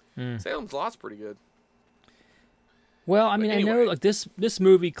Salem's Lot's pretty good. Well, I mean, anyway. I know like this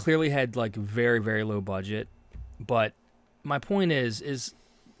movie clearly had like very, very low budget, but my point is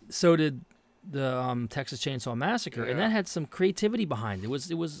so did the Texas Chainsaw Massacre, and that had some creativity behind it.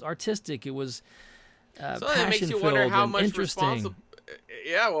 It was artistic. It was So it makes you wonder how much interesting.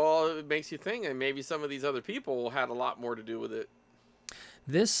 Yeah, well, it makes you think, and maybe some of these other people had a lot more to do with it.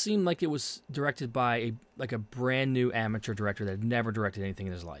 This seemed like it was directed by a brand new amateur director that had never directed anything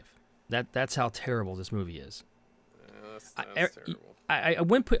in his life. That's how terrible this movie is. That's terrible. I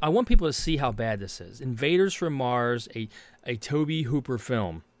want people to see how bad this is. Invaders from Mars, a Tobe Hooper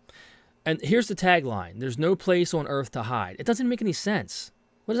film. And here's the tagline. There's no place on Earth to hide. It doesn't make any sense.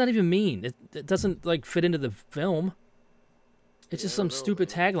 What does that even mean? It doesn't like fit into the film. It's just some stupid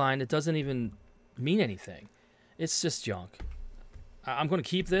tagline that doesn't even mean anything. It's just junk. I'm going to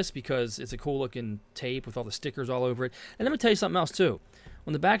keep this because it's a cool looking tape with all the stickers all over it. And let me tell you something else too.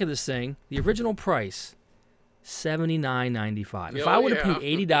 On the back of this thing, the original price, $79.95. If I would have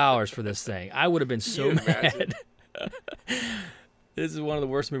paid $80 for this thing, I would have been so mad. This is one of the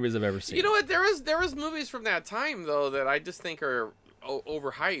worst movies I've ever seen. You know what? There was movies from that time though that I just think are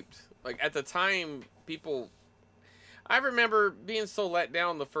overhyped. Like at the time, people. I remember being so let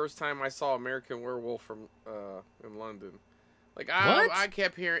down the first time I saw American Werewolf from in London. Like I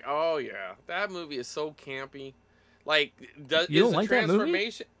kept hearing, oh yeah, that movie is so campy. Like, you don't like that movie?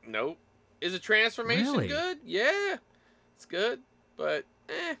 Transformation? Nope. Is a transformation Really? good? Yeah, it's good, but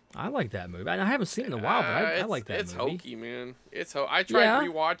I like that movie. I haven't seen it in a while, but I like that it's movie. It's hokey, man. I tried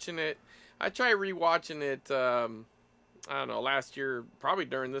rewatching it. I don't know, last year, probably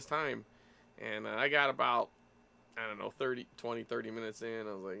during this time, and I got about, I don't know, 30 minutes in.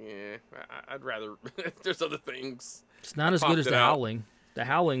 I was like, yeah, I'd rather. There's other things. It's not as good as The Howling. The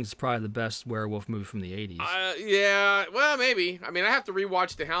Howling's probably the best werewolf movie from the 80s. Yeah, well, maybe. I mean, I have to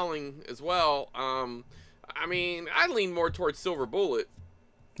rewatch The Howling as well. I mean, I lean more towards Silver Bullet.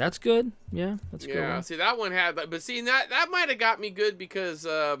 That's good. Yeah, that's good. Yeah, see, that one had, but see, that might have got me good because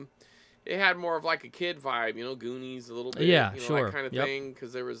it had more of like a kid vibe, you know, Goonies a little bit. Yeah, you know, sure. That kind of thing,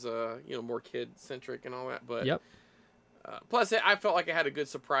 because there was, more kid-centric and all that. But Yep. Plus, I felt like it had a good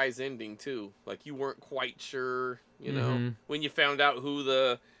surprise ending, too. Like, you weren't quite sure, you know, when you found out who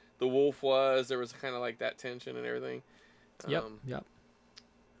the wolf was, there was kind of like that tension and everything. Yep.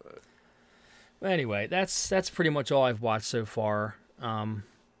 But anyway, that's pretty much all I've watched so far.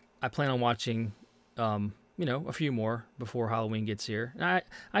 I plan on watching, a few more before Halloween gets here. And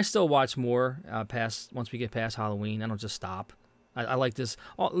I still watch more once we get past Halloween. I don't just stop. I like this.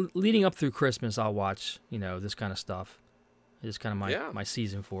 Leading up through Christmas, I'll watch, this kind of stuff. It's kind of my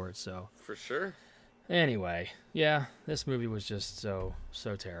season for it. So For sure. Anyway, yeah, this movie was just so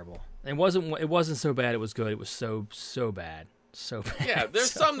terrible. It wasn't so bad. It was good. It was so bad. So bad. Yeah,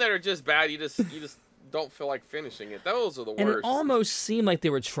 there's some that are just bad. You just don't feel like finishing it. Those are the worst. And it almost seemed like they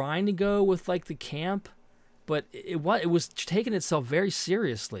were trying to go with like the camp, but it was taking itself very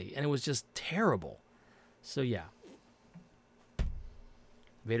seriously, and it was just terrible. So yeah.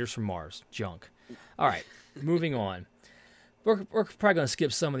 Invaders from Mars, junk. All right, moving on. We're probably going to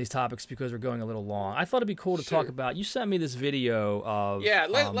skip some of these topics because we're going a little long. I thought it'd be cool to talk about. You sent me this video of. Yeah,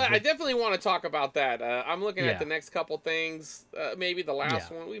 I definitely want to talk about that. I'm looking at the next couple things. Maybe the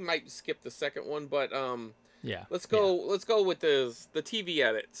last one. We might skip the second one, but let's go. Yeah. Let's go with the TV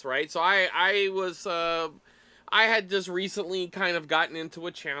edits, right? So I had just recently kind of gotten into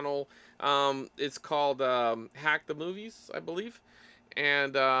a channel. It's called Hack the Movies, I believe,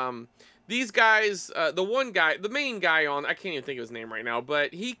 and these guys, the main guy on, I can't even think of his name right now,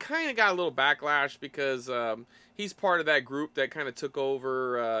 but he kind of got a little backlash because he's part of that group that kind of took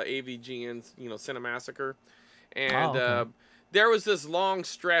over AVGN's, Cinemassacre. And there was this long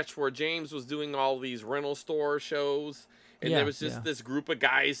stretch where James was doing all these rental store shows, And there was just this group of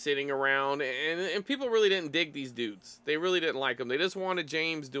guys sitting around, and people really didn't dig these dudes. They really didn't like them. They just wanted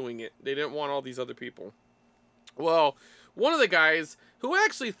James doing it. They didn't want all these other people. Well, one of the guys who I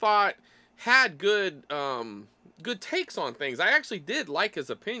actually thought had good takes on things. I actually did like his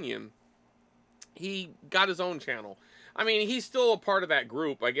opinion. He got his own channel. I mean, he's still a part of that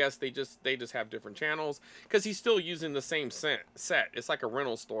group. I guess they just have different channels because he's still using the same set. It's like a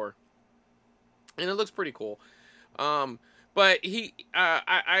rental store, and it looks pretty cool. But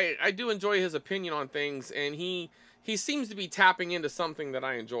I do enjoy his opinion on things, and he seems to be tapping into something that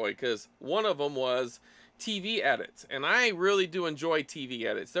I enjoy, because one of them was TV edits, and I really do enjoy TV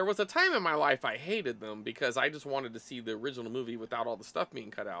edits. There was a time in my life I hated them because I just wanted to see the original movie without all the stuff being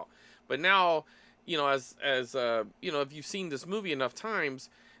cut out. But now, you know, as you know, if you've seen this movie enough times,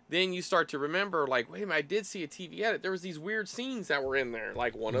 then you start to remember, like, wait a minute, I did see a TV edit. There was these weird scenes that were in there.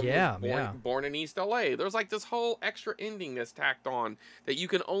 Like, one of them was born in East LA. There was like this whole extra ending that's tacked on that you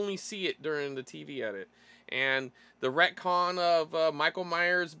can only see it during the TV edit. And the retcon of Michael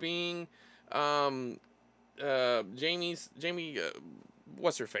Myers being Jamie,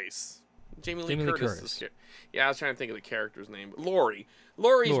 what's her face? Jamie Lee Curtis. Yeah, I was trying to think of the character's name. Laurie's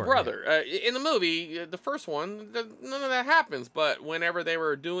brother. In the movie, the first one, none of that happens. But whenever they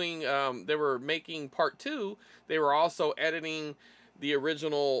were doing, they were making part 2, they were also editing the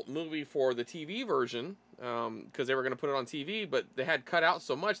original movie for the TV version, because they were going to put it on TV, but they had cut out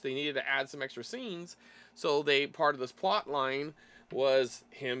so much they needed to add some extra scenes. So part of this plot line was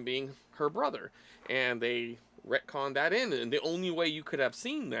him being her brother, and they retconned that in, and the only way you could have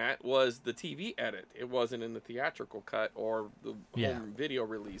seen that was the TV edit. It wasn't in the theatrical cut or the home video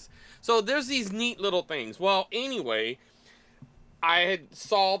release. So there's these neat little things. Well, anyway, I had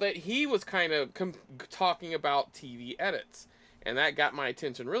saw that he was kind of talking about TV edits, and that got my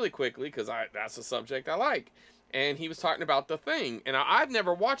attention really quickly because that's a subject I like. And he was talking about The Thing, and I've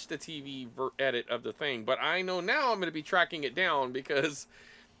never watched the TV edit of The Thing, but I know now I'm going to be tracking it down because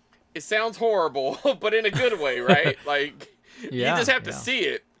it sounds horrible, but in a good way, right? Like, you just have to see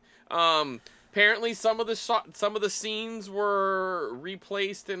it. Apparently, some of the scenes were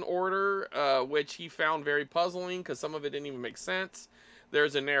replaced in order, which he found very puzzling because some of it didn't even make sense.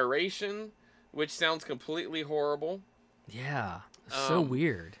 There's a narration, which sounds completely horrible. Yeah, so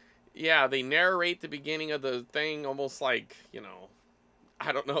weird. Yeah, they narrate the beginning of The Thing almost like,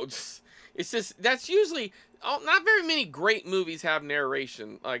 I don't know, that's usually, not very many great movies have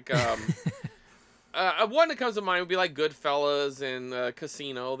narration. Like, one that comes to mind would be like Goodfellas and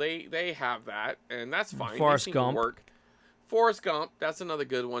Casino. They have that, and that's fine. Forrest Gump. Forrest Gump, that's another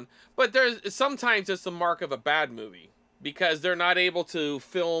good one. But sometimes it's a mark of a bad movie because they're not able to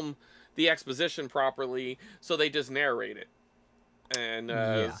film the exposition properly, so they just narrate it. And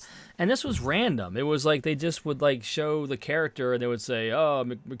and this was random. It was like they just would like show the character and they would say, "Oh,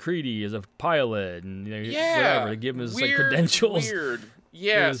 McCready is a pilot," and whatever. They give him his like credentials. Weird.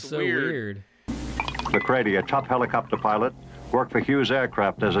 Yes, it was so weird. McCready, a top helicopter pilot, worked for Hughes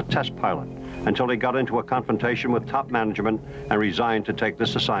Aircraft as a test pilot until he got into a confrontation with top management and resigned to take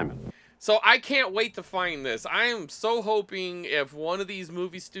this assignment. So I can't wait to find this. I am so hoping if one of these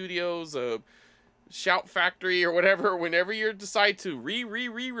movie studios, Shout Factory or whatever, whenever you decide to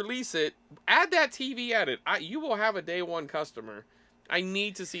re-release it, add that TV edit. You will have a day one customer. I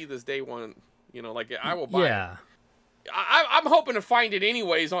need to see this day one. I will buy it. I'm hoping to find it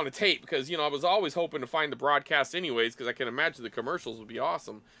anyways on a tape because, I was always hoping to find the broadcast anyways because I can imagine the commercials would be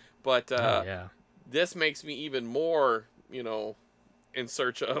awesome. But this makes me even more, in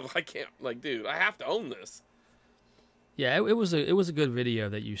search of, dude, I have to own this. Yeah, it was a good video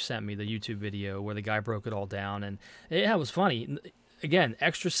that you sent me, the YouTube video where the guy broke it all down, and it was funny. Again,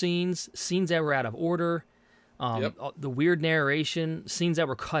 extra scenes that were out of order, the weird narration, scenes that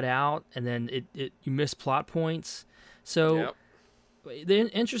were cut out, and then you missed plot points. So the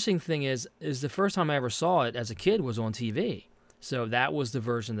interesting thing is the first time I ever saw it as a kid was on TV. So that was the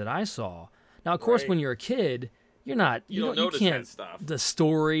version that I saw. Now, of course, when you're a kid, you don't notice that stuff. The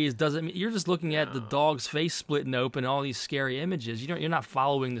stories doesn't. You're just looking at the dog's face splitting open, all these scary images. You're not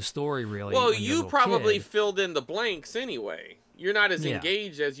following the story really. Well, you probably filled in the blanks anyway. You're not as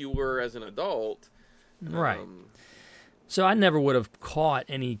engaged as you were as an adult, right? So I never would have caught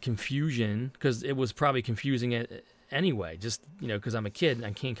any confusion because it was probably confusing anyway. Just because I'm a kid and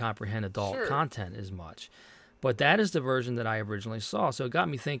I can't comprehend adult content as much. But that is the version that I originally saw. So it got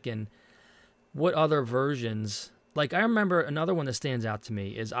me thinking. What other versions? Like, I remember another one that stands out to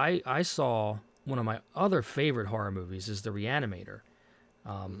me is I saw one of my other favorite horror movies is The Reanimator.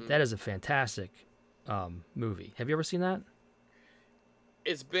 That is a fantastic movie. Have you ever seen that?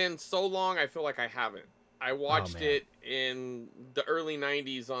 It's been so long, I feel like I haven't. I watched it in the early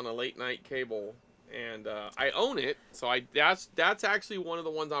 90s on a late night cable, and I own it. So that's actually one of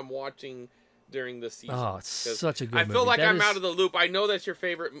the ones I'm watching during the season. Oh, it's such a good movie. I feel like I'm out of the loop. I know that's your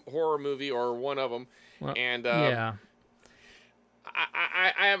favorite horror movie or one of them. Well, and yeah.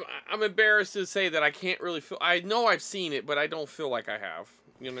 I'm embarrassed to say that I can't really feel. I know I've seen it, but I don't feel like I have.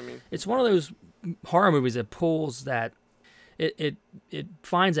 You know what I mean? It's one of those horror movies that pulls that. It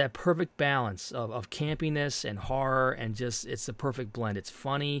finds that perfect balance of campiness and horror, and just it's the perfect blend. It's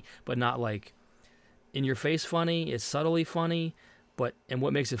funny, but not like in your face funny. It's subtly funny, and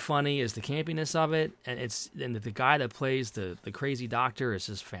what makes it funny is the campiness of it. And the guy that plays the crazy doctor is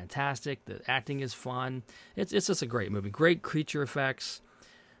just fantastic. The acting is fun. It's just a great movie. Great creature effects.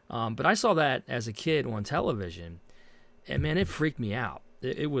 But I saw that as a kid on television, and man, it freaked me out.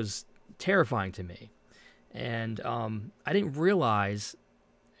 It was terrifying to me. And I didn't realize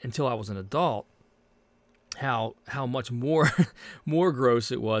until I was an adult how much more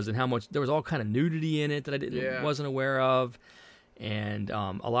gross it was, and how much there was all kind of nudity in it that I wasn't aware of. And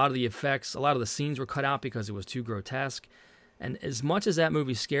a lot of the effects, a lot of the scenes were cut out because it was too grotesque. And as much as that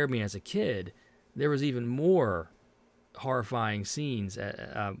movie scared me as a kid, there was even more horrifying scenes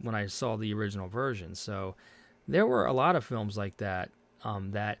when I saw the original version. So there were a lot of films like that.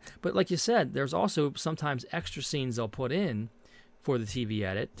 But like you said, there's also sometimes extra scenes they'll put in for the TV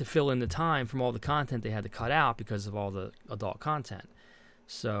edit to fill in the time from all the content they had to cut out because of all the adult content.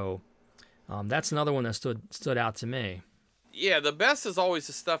 So that's another one that stood out to me. Yeah, the best is always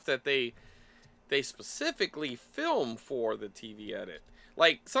the stuff that they specifically film for the TV edit.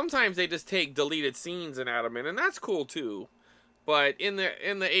 Like sometimes they just take deleted scenes and add them in, and that's cool too. But in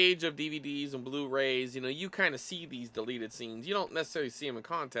the age of DVDs and Blu-rays, you kind of see these deleted scenes. You don't necessarily see them in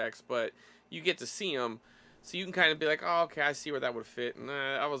context, but you get to see them, so you can kind of be like, oh, okay, I see where that would fit, and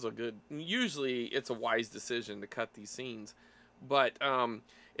that was a good. Usually, it's a wise decision to cut these scenes, but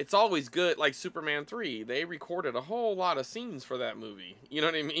it's always good. Like Superman 3, they recorded a whole lot of scenes for that movie. You know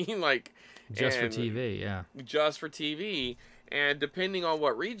what I mean? Like just for TV, yeah. Just for TV. And depending on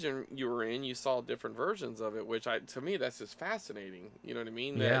what region you were in, you saw different versions of it, which to me that's just fascinating. You know what I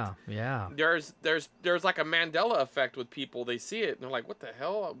mean? Yeah. There's like a Mandela effect with people. They see it and they're like, "What the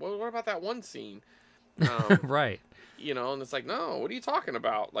hell? What about that one scene?" Right. And it's like, "No, what are you talking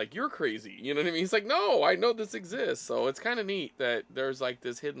about? Like you're crazy." You know what I mean? It's like, "No, I know this exists." So it's kind of neat that there's like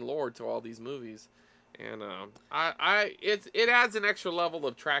this hidden lore to all these movies, and it adds an extra level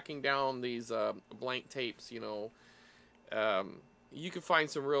of tracking down these blank tapes. You can find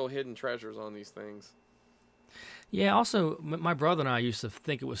some real hidden treasures on these things. Yeah, also, my brother and I used to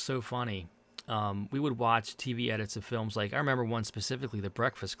think it was so funny. We would watch TV edits of films like, I remember one specifically, The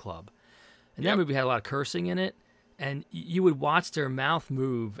Breakfast Club. And that movie had a lot of cursing in it. And you would watch their mouth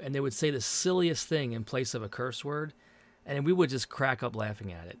move, and they would say the silliest thing in place of a curse word. And we would just crack up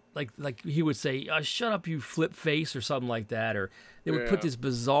laughing at it. Like he would say, shut up, you flip face, or something like that. Or they would put these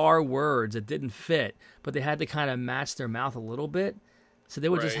bizarre words that didn't fit, but they had to kind of match their mouth a little bit. So they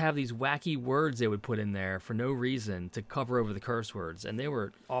would just have these wacky words they would put in there for no reason to cover over the curse words. And they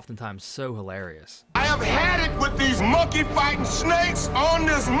were oftentimes so hilarious. I have had it with these monkey-fighting snakes on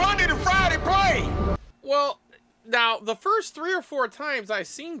this Monday to Friday plane. Well, now, the first 3 or 4 times I've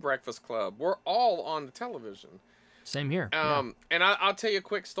seen Breakfast Club were all on the television. Same here. And I'll tell you a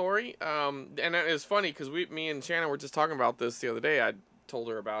quick story. And it's funny because me and Shannon were just talking about this the other day. I told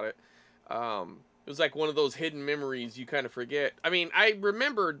her about it. It was like one of those hidden memories you kind of forget. I mean, I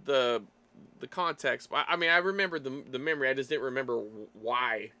remembered the context. I mean, I remembered the memory. I just didn't remember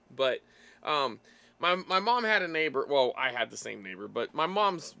why. But my mom had a neighbor. Well, I had the same neighbor, but my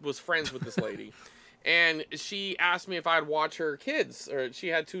mom was friends with this lady. And she asked me if I'd watch her kids. Or she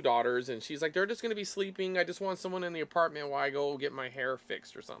had 2 daughters, and she's like, they're just going to be sleeping. I just want someone in the apartment while I go get my hair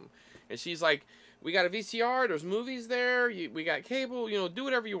fixed or something. And she's like, we got a VCR. There's movies there. We got cable. Do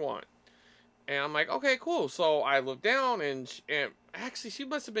whatever you want. And I'm like, okay, cool. So I looked down, and actually, she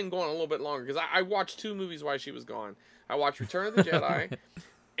must have been going a little bit longer, because I watched 2 movies while she was gone. I watched Return of the Jedi,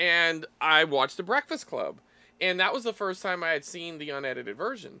 and I watched The Breakfast Club. And that was the first time I had seen the unedited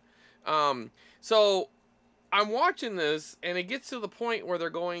version. So I'm watching this, and it gets to the point where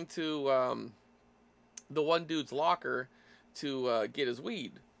they're going to the one dude's locker to get his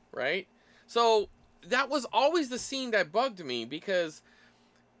weed, right? So that was always the scene that bugged me, because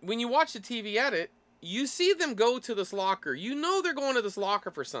when you watch the TV edit, you see them go to this locker. You know they're going to this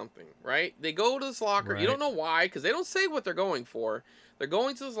locker for something, right? They go to this locker. Right. You don't know why, because they don't say what they're going for. They're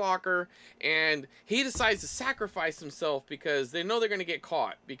going to this locker, and he decides to sacrifice himself because they know they're going to get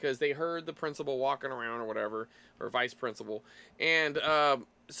caught, because they heard the principal walking around or whatever, or vice principal. And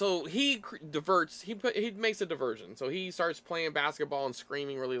so he diverts. He makes a diversion. So he starts playing basketball and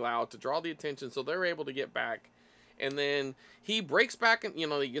screaming really loud to draw the attention. So they're able to get back, and then he breaks back and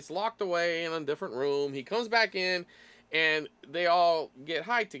he gets locked away in a different room. He comes back in, and they all get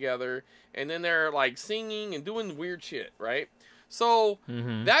high together, and then they're like singing and doing weird shit, right? So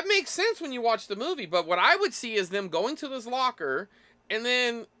that makes sense when you watch the movie. But what I would see is them going to this locker, and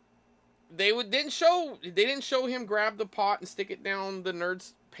then they didn't show him grab the pot and stick it down the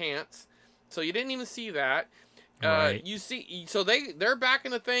nerd's pants, so you didn't even see that. Right. You see, so they're back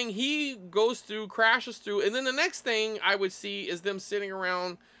in the thing. He goes through, crashes through, and then the next thing I would see is them sitting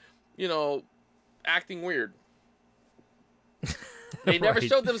around, acting weird. They never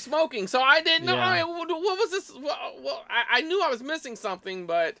showed them smoking, so I didn't know. Yeah. What was this? Well, I knew I was missing something,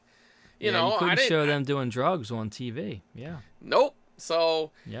 but you couldn't show them doing drugs on TV. Yeah. Nope. So.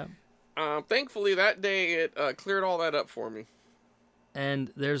 Yep. Thankfully, that day it cleared all that up for me.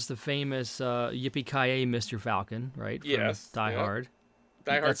 And there's the famous Yippee-ki-yay, Mr. Falcon, right? From Yes. Die Hard.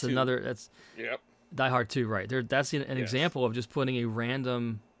 Die Hard That's 2. another. Yep. Die Hard 2, right? That's an example of just putting a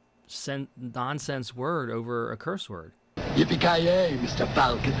random nonsense word over a curse word. Yippee-ki-yay, Mr.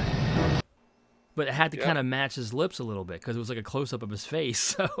 Falcon. But it had to kind of match his lips a little bit because it was like a close-up of his face.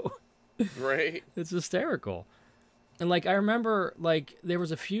 So Right. it's hysterical. And, I remember, there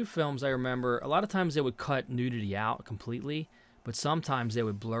was a few films I remember. A lot of times they would cut nudity out completely, but sometimes they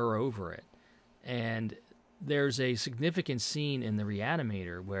would blur over it. And there's a significant scene in The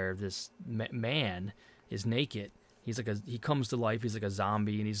Reanimator where this man is naked. He comes to life. He's like a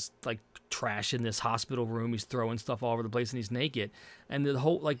zombie, and he's, trashing this hospital room. He's throwing stuff all over the place, and he's naked. And the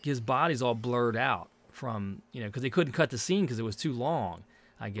whole, his body's all blurred out from, because they couldn't cut the scene because it was too long,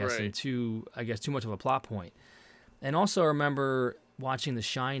 I guess, Right. and too much of a plot point. And also I remember watching The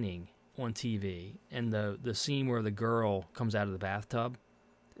Shining on TV, and the scene where the girl comes out of the bathtub.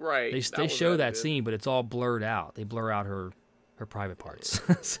 Right. They show that scene, but it's all blurred out. They blur out her private parts.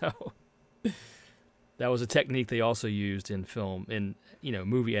 So that was a technique they also used in film,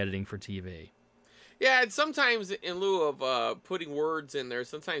 movie editing for TV. Yeah, and sometimes in lieu of putting words in there,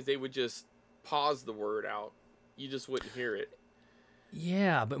 sometimes they would just pause the word out. You just wouldn't hear it.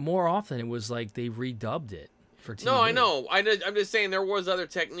 Yeah, but more often it was like they redubbed it for TV. No, I know. I'm just saying there was other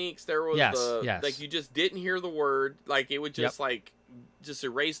techniques. There was yes. you just didn't hear the word. It would just just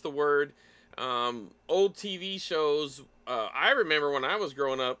erase the word. Old TV shows. I remember when I was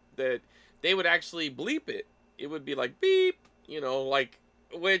growing up that they would actually bleep it. It would be like beep,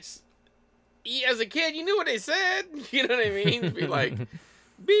 which as a kid you knew what they said. You know what I mean? It'd be like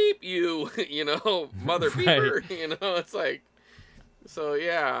beep you, mother beeper. It's like. So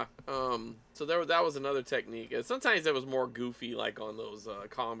yeah, so that was another technique. And sometimes it was more goofy, like on those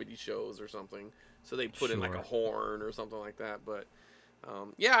comedy shows or something. So they put in like a horn or something like that. But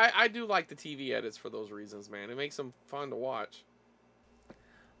I do like the TV edits for those reasons, man. It makes them fun to watch.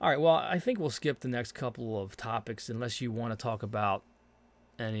 All right, well, I think we'll skip the next couple of topics unless you want to talk about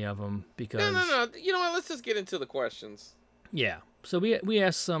any of them because No. You know what? Let's just get into the questions. Yeah. So we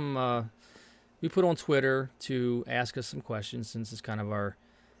asked some. We put on Twitter to ask us some questions since it's kind of our,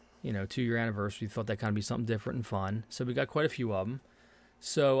 2-year anniversary. We thought that kind of be something different and fun. So we got quite a few of them.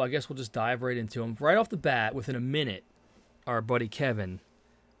 So I guess we'll just dive right into them. Right off the bat, within a minute, our buddy Kevin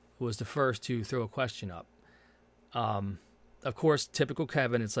was the first to throw a question up. Of course, typical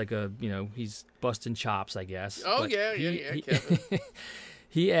Kevin. It's like he's busting chops, I guess. Oh, But yeah, Kevin.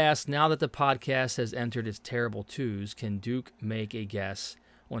 He asked, now that the podcast has entered its terrible twos, can Duke make a guess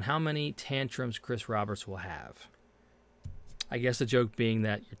on how many tantrums Chris Roberts will have? I guess the joke being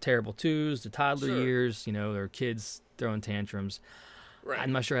that your terrible twos, the toddler years, there are kids throwing tantrums. Right.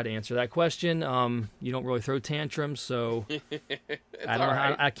 I'm not sure how to answer that question. You don't really throw tantrums, so I don't know.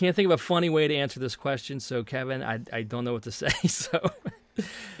 Right. I can't think of a funny way to answer this question. So, Kevin, I don't know what to say. So,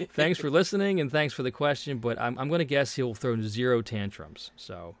 thanks for listening and thanks for the question. But I'm going to guess he'll throw 0 tantrums.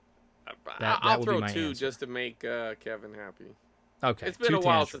 So I'll will throw be my 2 answer. just to make Kevin happy. Okay. It's been 2 a while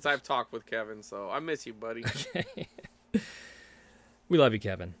tantrums. since I've talked with Kevin, so I miss you, buddy. We love you,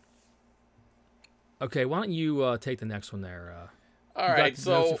 Kevin. Okay, why don't you take the next one there? All you right, got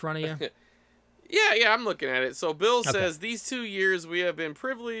the notes so in front of you. yeah, I'm looking at it. So Bill Okay. says, these 2 years we have been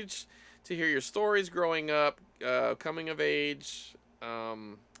privileged to hear your stories growing up, coming of age.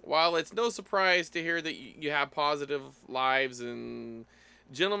 While it's no surprise to hear that you have positive lives and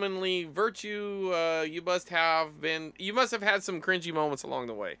gentlemanly virtue, you must have had some cringy moments along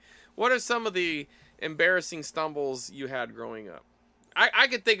the way. What are some of the embarrassing stumbles you had growing up? I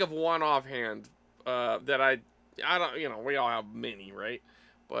could think of one offhand that I don't, we all have many, right?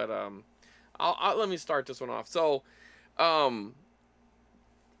 But I'll let me start this one off. So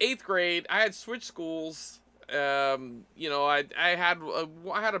 8th grade, I had switched schools. You know, I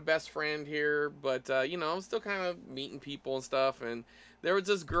had a best friend here, but you know, I'm still kind of meeting people and stuff. And there was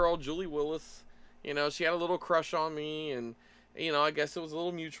this girl, Julie Willis. You know, she had a little crush on me, and you know, I guess it was a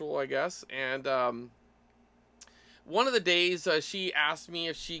little mutual, I guess. And one of the days, she asked me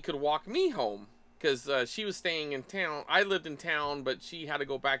if she could walk me home because she was staying in town. I lived in town, but she had to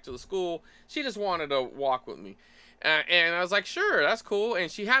go back to the school. She just wanted to walk with me. And I was like, sure, that's cool.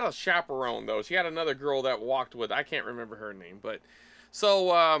 And she had a chaperone, though. She had another girl that walked with. I can't remember her name. But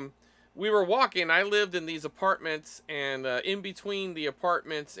so we were walking. I lived in these apartments. And in between the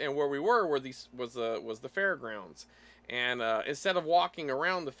apartments and where we were was the fairgrounds. And instead of walking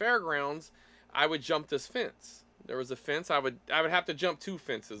around the fairgrounds, I would jump this fence. There was a fence. I would have to jump 2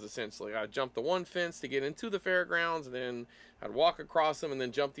 fences, essentially. I'd jump the one fence to get into the fairgrounds, and then I'd walk across them and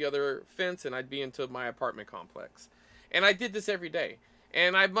then jump the other fence, and I'd be into my apartment complex. And I did this every day.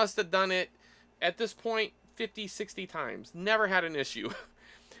 And I must have done it, at this point, 50, 60 times. Never had an issue.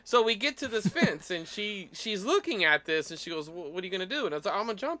 So we get to this fence, and she's looking at this, and she goes, what are you going to do? And I was like, I'm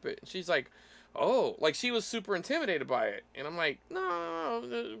going to jump it. And she's like, oh, like she was super intimidated by it. And I'm like,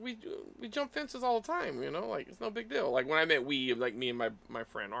 no, we jump fences all the time, you know, like it's no big deal. Like when I met like me and my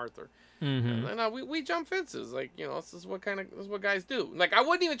friend Arthur. Mm-hmm. And we jump fences, like, you know, this is what guys do. Like I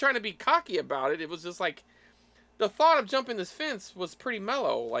wasn't even trying to be cocky about it. It was just like the thought of jumping this fence was pretty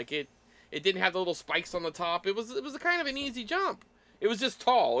mellow. Like it didn't have the little spikes on the top. It was a kind of an easy jump. It was just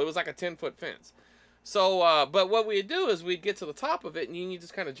tall. It was like a 10-foot fence. So, but what we'd do is we'd get to the top of it and you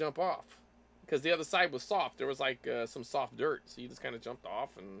just kind of jump off. Because the other side was soft. There was like some soft dirt. So you just kind of jumped off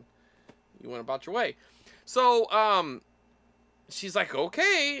and you went about your way. So she's like,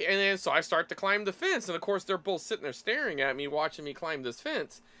 okay. And then so I start to climb the fence. And of course, they're both sitting there staring at me, watching me climb this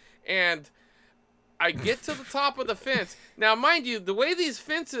fence. And I get to the top of the fence. Now, mind you, the way these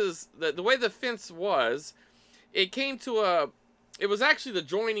fences, the way the fence was, it came to it was actually the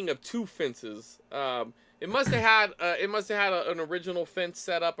joining of 2 fences. It must have had an original fence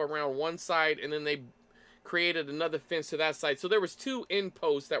set up around one side, and then they created another fence to that side. So there was 2 end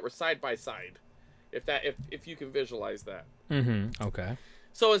posts that were side by side. If you can visualize that. Mm-hmm. Okay.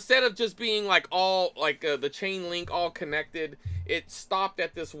 So instead of just being like all like the chain link all connected, it stopped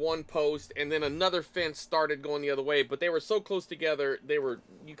at this one post, and then another fence started going the other way. But they were so close together,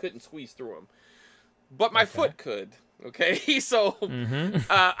 you couldn't squeeze through them. But my foot could. Okay, so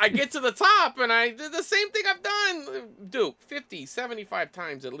I get to the top, and I did the same thing I've done, Duke, 50, 75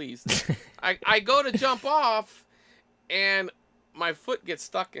 times at least. I go to jump off, and my foot gets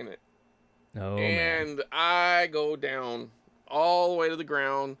stuck in it. Oh, and man. I go down all the way to the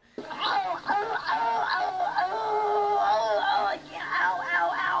ground. I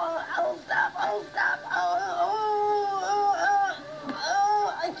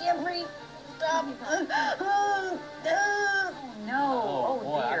can't breathe. Stop. No. Oh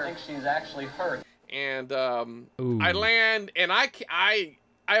boy, dear. I think she's actually hurt. And I land, and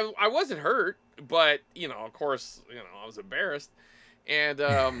I wasn't hurt, but you know, of course, you know, I was embarrassed, and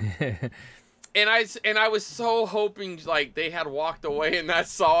and I was so hoping like they had walked away and not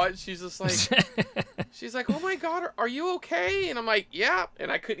saw it. She's just like, oh my God, are you okay? And I'm like, yeah.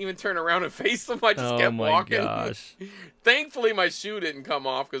 And I couldn't even turn around and face them. I just kept walking. Gosh. Thankfully, my shoe didn't come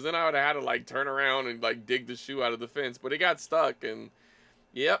off, because then I would have had to like turn around and like dig the shoe out of the fence. But it got stuck, and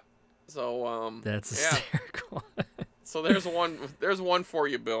yep. So that's hysterical. So there's one for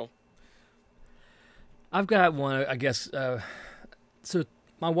you, Bill. I've got one, I guess. So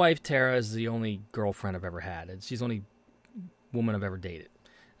my wife Tara is the only girlfriend I've ever had. She's the only woman I've ever dated.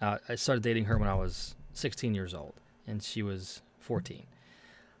 I started dating her when I was 16 years old, and she was 14.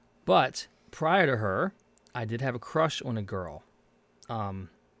 But prior to her, I did have a crush on a girl.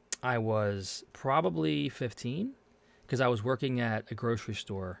 I was probably 15, because I was working at a grocery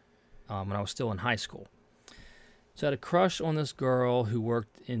store when I was still in high school. So I had a crush on this girl who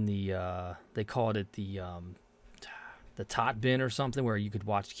worked in the, they called it the tot bin or something, where you could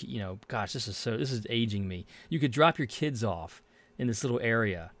watch, you know, gosh, this is aging me. You could drop your kids off in this little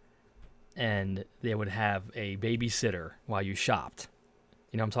area, and they would have a babysitter while you shopped.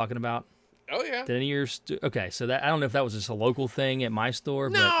 You know what I'm talking about? Oh yeah. Did any of yours? Okay, so that I don't know if that was just a local thing at my store.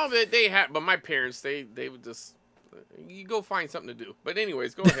 No, but they had. But my parents, they would just, you go find something to do. But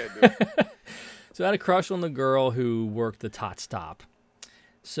anyways, go ahead, dude. So I had a crush on the girl who worked the tot stop.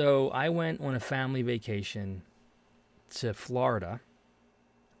 So I went on a family vacation to Florida,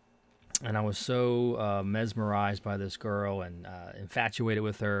 and I was so mesmerized by this girl and infatuated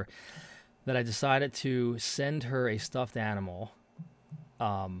with her that I decided to send her a stuffed animal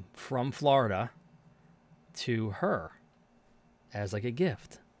from Florida to her as like a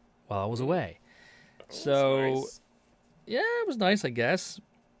gift. while I was away. So, nice. Yeah, it was nice, I guess.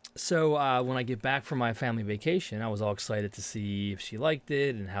 So when I get back from my family vacation, I was all excited to see if she liked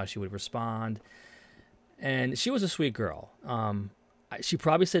it and how she would respond. And she was a sweet girl. She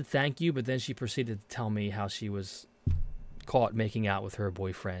probably said thank you, but then she proceeded to tell me how she was caught making out with her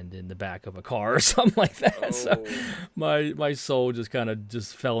boyfriend in the back of a car or something like that. Oh. So my soul just kind of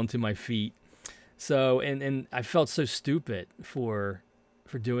just fell into my feet. So and I felt so stupid for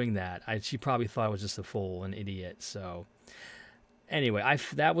doing that. She probably thought I was just a fool, an idiot. So anyway,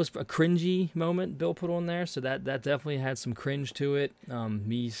 that was a cringy moment Bill put on there. So that definitely had some cringe to it.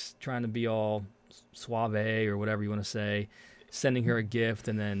 Me trying to be all suave or whatever you want to say, sending her a gift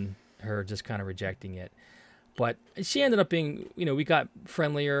and then her just kind of rejecting it. But she ended up being, we got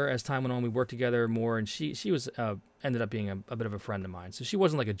friendlier as time went on. We worked together more, and she was ended up being a bit of a friend of mine. So she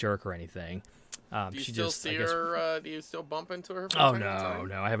wasn't like a jerk or anything. Do you still see her? Do you still bump into her? Oh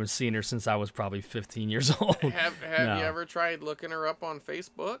no, I haven't seen her since I was probably 15 years old. Have you ever tried looking her up on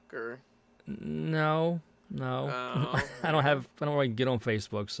Facebook or? No. Oh. I don't really get on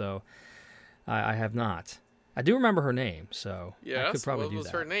Facebook, so I have not. I do remember her name, so yeah, I could probably what do was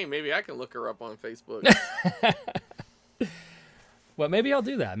that. her name? Maybe I can look her up on Facebook. Well, maybe I'll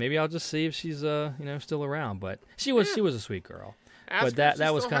do that. Maybe I'll just see if she's still around. But she was a sweet girl. Ask but her that if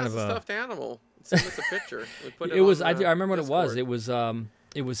she was still kind has of a a stuffed animal. Send us a picture. We put it was. I on, remember Discord. what it was.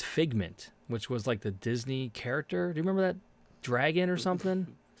 It was Figment, which was like the Disney character. Do you remember that dragon or something?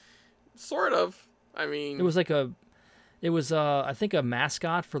 Sort of. I mean, it was like I think a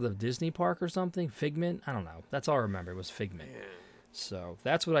mascot for the Disney park or something. Figment. I don't know. That's all I remember. It was Figment. Man. So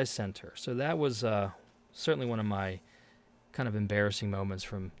that's what I sent her. So that was certainly one of my kind of embarrassing moments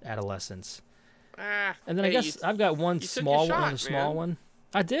from adolescence. And then I guess I've got one small one and a small one.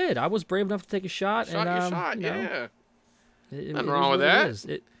 I did. I was brave enough to take a shot. Yeah. Nothing wrong with that.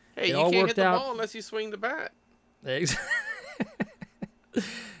 It you all can't worked hit the out. ball unless you swing the bat.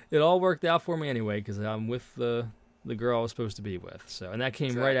 It all worked out for me anyway because I'm with the girl I was supposed to be with. So, and that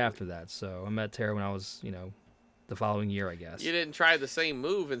came right after that. So I met Tara when I was, the following year, I guess. You didn't try the same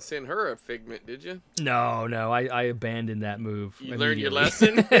move and send her a Figment, did you? No, I abandoned that move. You learned your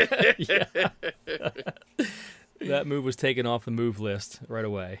lesson? That move was taken off the move list right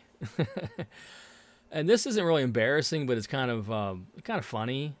away. And this isn't really embarrassing, but it's kind of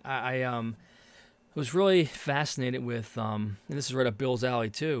funny. I was really fascinated with, and this is right up Bill's alley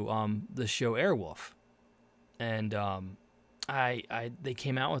too, the show Airwolf. And they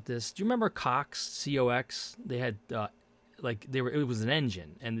came out with this. Do you remember Cox, COX? They had it was an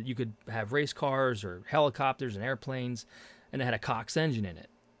engine, and you could have race cars or helicopters and airplanes, and it had a Cox engine in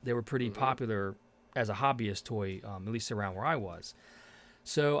it. They were pretty popular as a hobbyist toy, at least around where I was.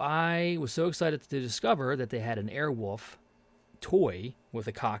 So I was so excited to discover that they had an Airwolf toy with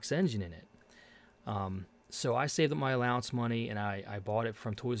a Cox engine in it. So I saved up my allowance money, and I bought it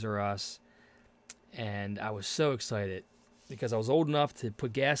from Toys R Us, and I was so excited because I was old enough to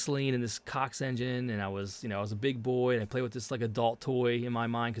put gasoline in this Cox engine, and I was a big boy, and I played with this like adult toy in my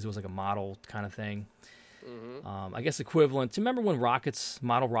mind because it was like a model kind of thing. Mm-hmm. I guess equivalent. Do you remember when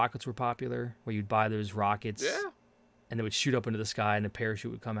model rockets were popular, where you'd buy those rockets, and they would shoot up into the sky, and a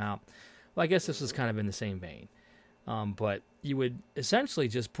parachute would come out? Well, I guess this was kind of in the same vein. But you would essentially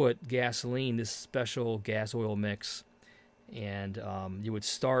just put gasoline, this special gas oil mix, and you would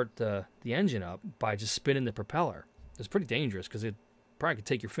start the engine up by just spinning the propeller. It's pretty dangerous because it probably could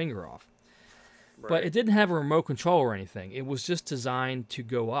take your finger off. Right. But it didn't have a remote control or anything. It was just designed to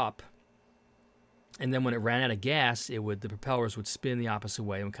go up, and then when it ran out of gas, the propellers would spin the opposite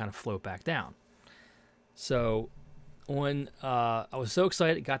way and kind of float back down. So when I was so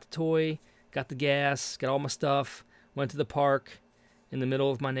excited, got the toy, got the gas, got all my stuff, went to the park in the middle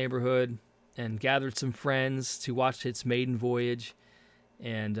of my neighborhood and gathered some friends to watch its maiden voyage.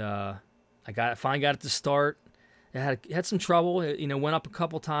 And I finally got it to start. It had some trouble. It went up a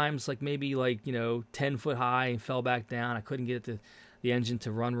couple times, maybe 10 foot high, and fell back down. I couldn't get the engine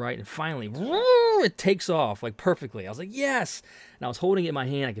to run right. And finally, it takes off perfectly. I was like, yes! And I was holding it in my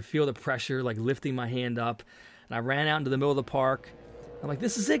hand. I could feel the pressure lifting my hand up. And I ran out into the middle of the park. I'm like,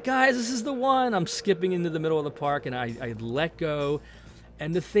 this is it, guys. This is the one. I'm skipping into the middle of the park, and I let go.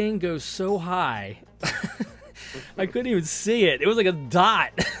 And the thing goes so high, I couldn't even see it. It was like a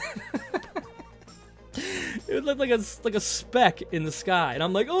dot. It looked like a speck in the sky. And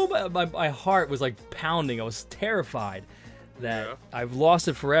I'm like, oh, my heart was pounding. I was terrified that I've lost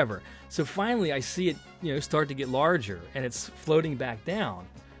it forever. So finally, I see it, start to get larger, and it's floating back down.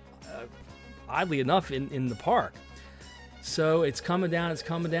 Oddly enough, in the park. So it's coming down.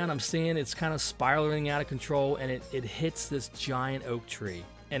 I'm seeing it's kind of spiraling out of control, and it hits this giant oak tree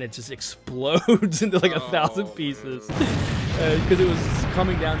and it just explodes into like 1,000 pieces because it was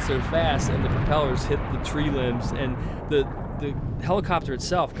coming down so fast, and the propellers hit the tree limbs, and the helicopter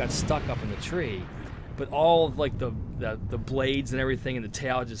itself got stuck up in the tree, but all of like the blades and everything and the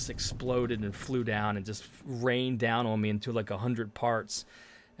tail just exploded and flew down and just rained down on me into like 100 parts,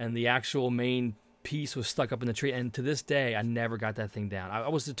 and the actual main piece was stuck up in the tree. And to this day, I never got that thing down. I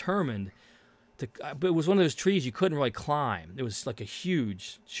was determined to, but it was one of those trees you couldn't really climb. It was like a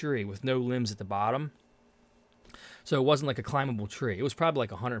huge tree with no limbs at the bottom. So it wasn't like a climbable tree. It was probably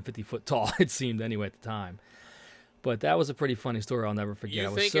like 150 foot tall, it seemed anyway at the time. But that was a pretty funny story I'll never forget. You I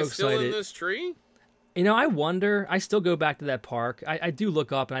was think so it's excited. still in this tree? You know, I wonder. I still go back to that park. I do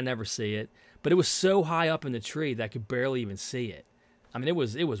look up and I never see it. But it was so high up in the tree that I could barely even see it. I mean, it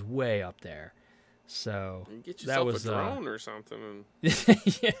was way up there. So you get yourself that was a drone or something and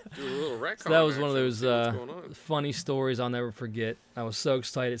yeah. do a little retcon. So that was one of action, those funny stories I'll never forget. I was so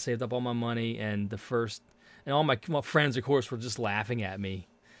excited, saved up all my money, and all my friends, of course, were just laughing at me.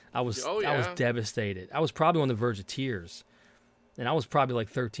 I was devastated. I was probably on the verge of tears, and I was probably like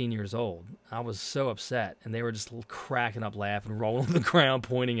 13 years old. I was so upset, and they were just cracking up, laughing, rolling on the ground,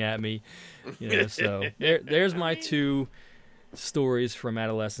 pointing at me. You know, so there's my two stories from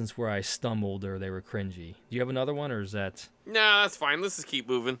adolescence where I stumbled or they were cringy. Do you have another one, or is that? No, that's fine. Let's just keep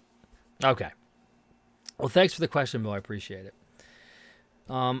moving. Okay. Well, thanks for the question, Bill. I appreciate it.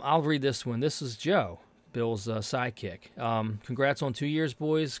 I'll read this one. This is Joe, Bill's sidekick. Congrats on 2 years,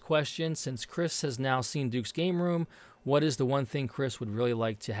 boys. Question: since Chris has now seen Duke's Game Room, what is the one thing Chris would really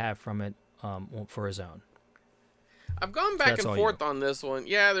like to have from it for his own? I've gone back and forth on this one.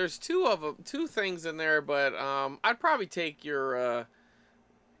 Yeah, there's two things in there, but I'd probably take your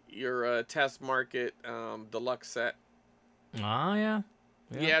test market deluxe set. Ah, yeah.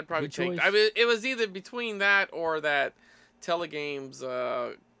 Yeah, I'd probably take. I mean, it was either between that or that Telegames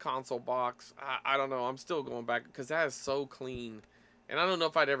console box. I don't know. I'm still going back because that is so clean, and I don't know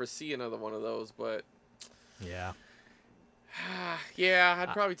if I'd ever see another one of those. But yeah, yeah,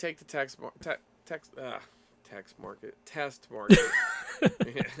 I'd probably take the test market.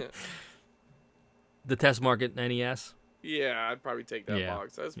 The test market NES. Yeah, I'd probably take that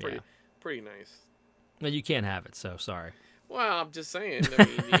box. That's pretty nice. No, you can't have it, so sorry. Well, I'm just saying. I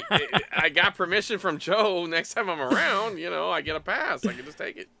mean, I got permission from Joe. Next time I'm around, I get a pass. I can just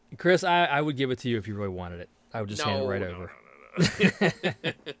take it. Chris, I would give it to you if you really wanted it. I would just hand it right over.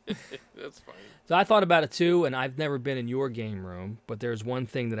 That's fine. So I thought about it too, and I've never been in your game room, but there's one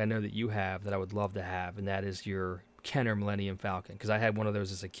thing that I know that you have that I would love to have, and that is your Kenner Millennium Falcon, because I had one of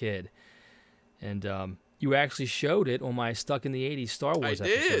those as a kid. And you actually showed it on my Stuck in the 80s Star Wars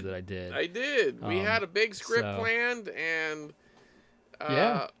episode that I did. I did. We had a big script planned, and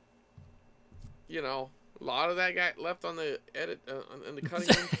a lot of that got left on the on the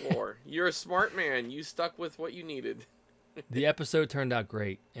cutting room floor. You're a smart man. You stuck with what you needed. The episode turned out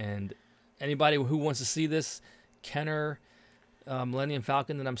great, and anybody who wants to see this Kenner Millennium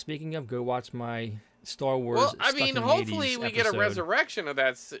Falcon that I'm speaking of, go watch my Star Wars. Well, I mean, hopefully we get a episode. Resurrection of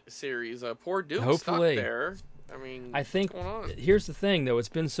that series. Poor Duke stuck there. I mean, I think what's going on? Here's the thing, though. It's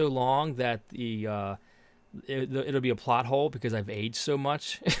been so long that it'll be a plot hole because I've aged so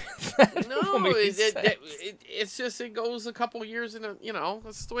much. No, it's just it goes a couple years in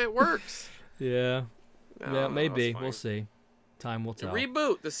that's the way it works. Yeah. No, yeah, maybe. We'll see. Time will tell. The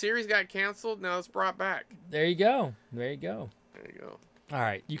reboot. The series got canceled. Now it's brought back. There you go. There you go. All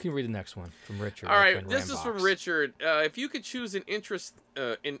right, you can read the next one from Richard. All right, this is from Richard. If you could choose an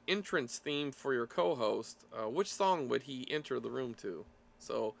entrance theme for your co-host, which song would he enter the room to?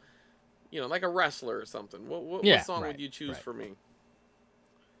 So, like a wrestler or something. What song would you choose for me?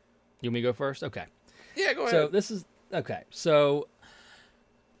 You want me to go first? Okay. Yeah, go ahead. So this is okay. So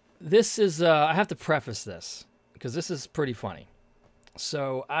this is I have to preface this because this is pretty funny.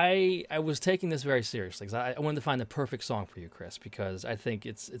 So I was taking this very seriously because I wanted to find the perfect song for you, Chris, because I think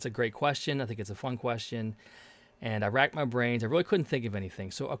it's a great question. I think it's a fun question, and I racked my brains. I really couldn't think of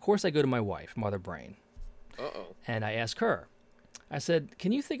anything. So of course I go to my wife, Mother Brain, and I ask her. I said,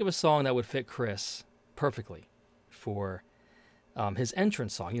 "Can you think of a song that would fit Chris perfectly for his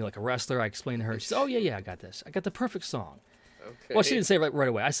entrance song? Like a wrestler." I explained to her. She said, "Oh yeah, I got this. I got the perfect song." Okay. Well, she didn't say it right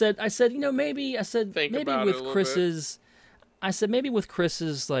away. I said, maybe. I said maybe with Chris's. I said, maybe with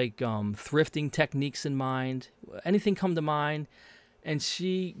Chris's, like, thrifting techniques in mind, anything come to mind? And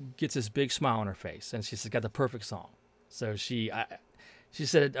she gets this big smile on her face, and she says, got the perfect song. So she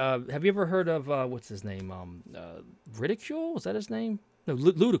said, have you ever heard of, what's his name, Ridicule? Is that his name? No,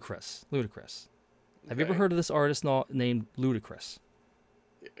 Ludacris. Ludacris. Have you ever heard of this artist named Ludacris?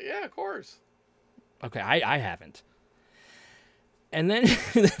 Yeah, of course. Okay, I haven't. And then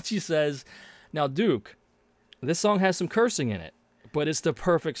she says, now, Duke, this song has some cursing in it, but it's the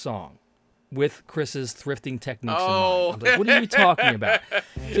perfect song with Chris's thrifting techniques in mind. I'm like, what are you talking about?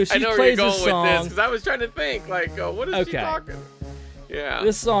 So she I know where plays you're this going song. with this, because I was trying to think, like, what is she talking? Yeah.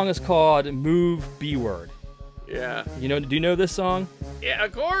 This song is called Move B-Word. Yeah. Do you know this song? Yeah,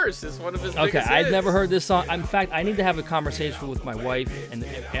 of course. It's one of his Okay, biggest I'd hits. never heard this song. In fact, I need to have a conversation with my wife and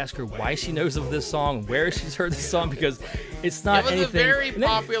ask her why she knows of this song, where she's heard this song, because it's not anything. It was a very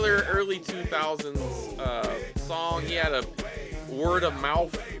popular early 2000s song. He had a word of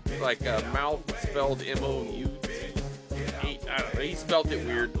mouth, like mouth spelled M-O-U. I don't know. He spelled it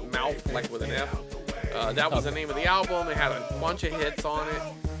weird. Mouth, like with an F. That was the name of the album. It had a bunch of hits on it.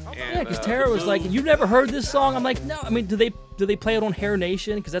 And, yeah, because Tara was like, "You've never heard this song?" I'm like, "No." I mean, do they play it on Hair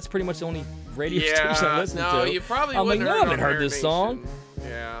Nation? Because that's pretty much the only radio station I listen to. No, you probably I'm like, wouldn't no, I have haven't heard this song.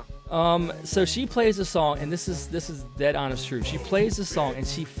 Yeah. So she plays the song, and this is dead honest truth. She plays the song, and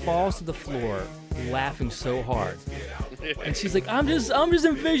she falls to the floor laughing so hard. And she's like, I'm just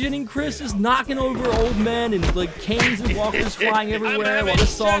envisioning Chris just knocking over old men and like canes and walkers flying everywhere while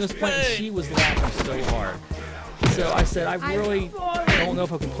this song is playing. And she was laughing so hard. So I said, I really don't know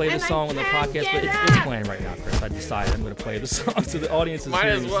if I can play this song on the podcast, but it's playing right now, Chris. I decided I'm going to play the song, so the audience is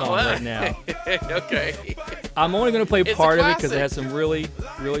hearing the song right now. Okay. I'm only going to play part of it because it has some really,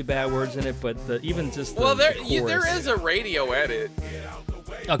 really bad words in it, but even just the chorus. There is a radio edit.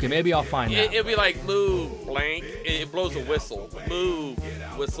 Okay, maybe I'll find that. It'd be like, move, blank. It blows a whistle. Move,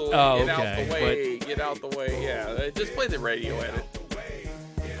 whistle, get out the way, get out the way. Yeah, just play the radio edit.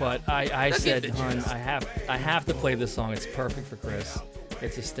 But I said, hon, I have to play this song. It's perfect for Chris.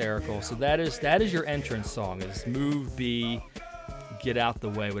 It's hysterical. So that is your entrance song. Is Move B, Get Out the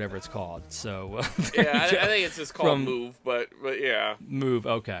Way, whatever it's called. So yeah, I think it's just called Move, but yeah. Move,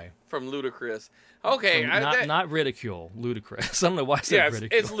 okay. From Ludacris. Okay, not ridicule, Ludacris. I don't know why I said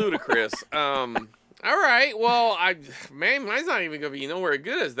ridicule. It's Ludacris. All right, well, mine's not even gonna be nowhere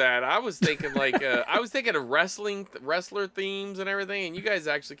good as that. I was thinking of wrestler themes and everything, and you guys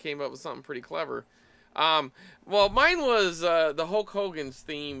actually came up with something pretty clever. Well, mine was the Hulk Hogan's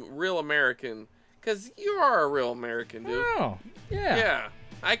theme, Real American, because you are a real American, dude. Oh, yeah. Yeah,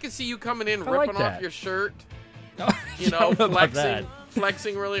 I can see you coming in, ripping off your shirt,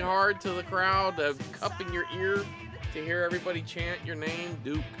 flexing really hard to the crowd, cupping your ear to hear everybody chant your name,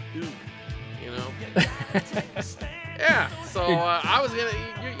 Duke, Duke. Yeah, so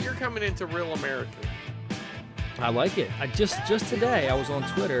you're coming into Real American. I like it. I just today I was on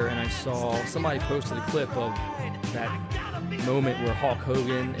Twitter and I saw somebody posted a clip of that moment where Hulk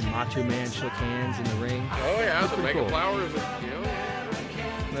Hogan and Macho Man shook hands in the ring. Oh yeah, the Mega Flowers.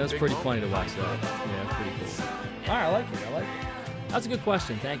 That's pretty funny to watch that. Yeah, it's pretty cool. All right, I like it. That's a good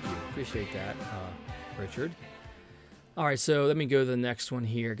question. Thank you. Appreciate that, Richard. All right, so let me go to the next one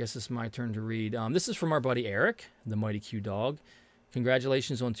here. I guess it's my turn to read. This is from our buddy Eric, the Mighty Q Dog.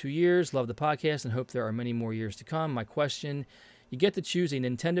 Congratulations on 2 years. Love the podcast and hope there are many more years to come. My question, you get to choose a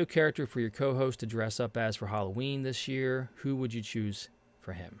Nintendo character for your co-host to dress up as for Halloween this year. Who would you choose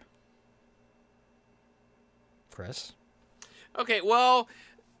for him? Chris? Okay, well,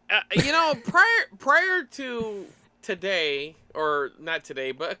 prior to today, or not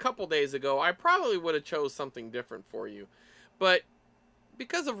today, but a couple days ago, I probably would have chose something different for you. But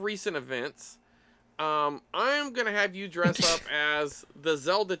because of recent events, I'm going to have you dress up as the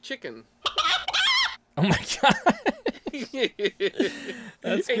Zelda chicken. Oh my God.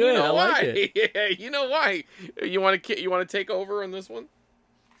 That's good. You know I like it. Yeah, you know why? You want to take over on this one?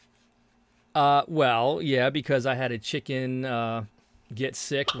 Well, yeah, because I had a chicken get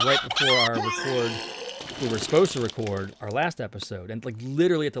sick right before we were supposed to record our last episode, and like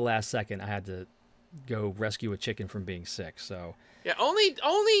literally at the last second I had to go rescue a chicken from being sick. So yeah, only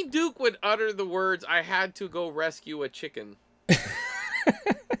Duke would utter the words, "I had to go rescue a chicken."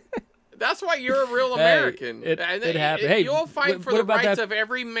 That's why you're a real American. It happened. Hey, you'll fight for the rights that? of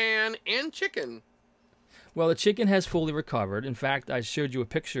every man and chicken. Well, the chicken has fully recovered. In fact, I showed you a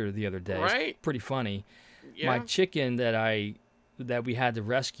picture the other day. Right. It's pretty funny. Yeah. My chicken that we had to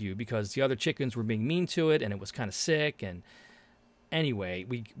rescue because the other chickens were being mean to it and it was kind of sick. And anyway,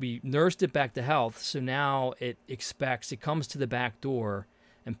 we nursed it back to health. So now it comes to the back door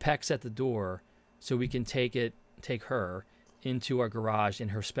and pecks at the door so we can take her into our garage in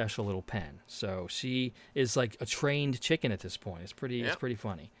her special little pen. So she is like a trained chicken at this point. It's pretty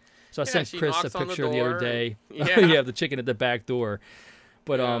funny. So I sent Chris a picture the other day. Yeah, the chicken at the back door.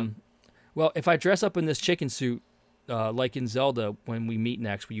 But well, if I dress up in this chicken suit, like in Zelda, when we meet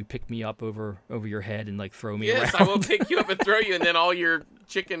next, will you pick me up over your head and like throw me around? Yes, I will pick you up and throw you, and then all your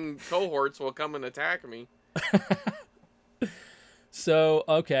chicken cohorts will come and attack me. So,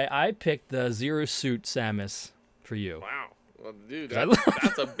 okay, I picked the Zero Suit Samus for you. Wow. Well, dude,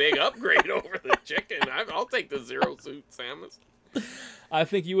 that's a big upgrade over the chicken. I'll take the Zero Suit Samus. I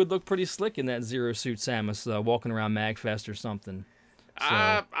think you would look pretty slick in that Zero Suit Samus, walking around MagFest or something. So,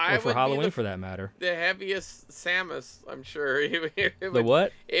 I or for would Halloween, be for that matter. The heaviest Samus, I'm sure. The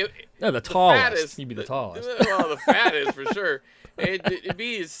what? No, the tallest. Fattest, You'd be the tallest. Well, the fattest for sure. It'd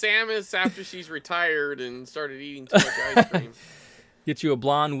be Samus after she's retired and started eating too much ice cream. Get you a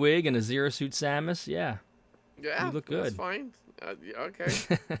blonde wig and a Zero Suit Samus, yeah. Yeah, you look good. That's fine. Okay.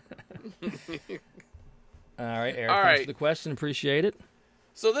 All right, Eric. All Thanks right. for the question. Appreciate it.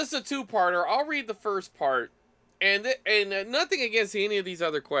 So this is a two-parter. I'll read the first part, and nothing against any of these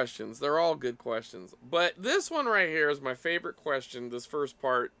other questions. They're all good questions. But this one right here is my favorite question, this first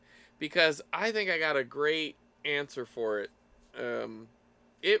part, because I think I got a great answer for it.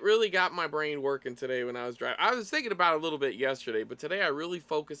 It really got my brain working today when I was driving. I was thinking about it a little bit yesterday, but today I really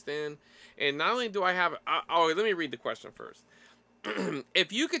focused in. And not only do I have... let me read the question first.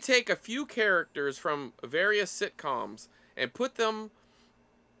 If you could take a few characters from various sitcoms and put them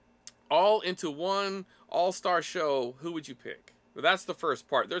all into one all-star show, who would you pick? That's the first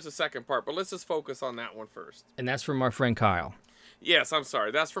part. There's a second part, but let's just focus on that one first. And that's from our friend Kyle. Yes, I'm sorry.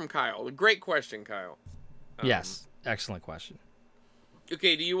 That's from Kyle. Great question, Kyle. Yes, excellent question.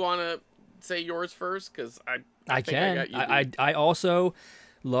 Okay, do you want to say yours first? Because I think can. I got you. I also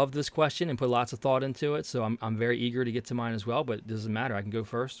love this question and put lots of thought into it, so I'm very eager to get to mine as well, but it doesn't matter. I can go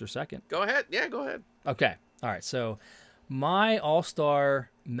first or second. Go ahead. Yeah, go ahead. Okay. All right. So my all-star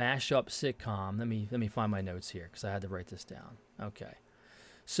mashup sitcom, let me find my notes here because I had to write this down. Okay.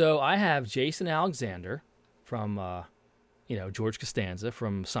 So I have Jason Alexander from George Costanza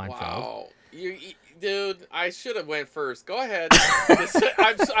from Seinfeld. Wow. Dude, I should have went first. Go ahead.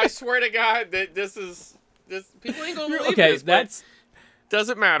 I swear to God that this people ain't gonna believe okay, this. That's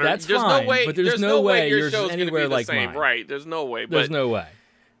doesn't matter. That's there's fine, no way. but there's no way your yours is show's gonna anywhere be the like same. mine. Right? There's no way. There's no way.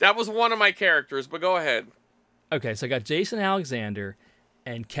 That was one of my characters, but go ahead. Okay, so I got Jason Alexander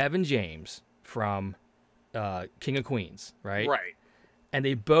and Kevin James from King of Queens, right? Right. And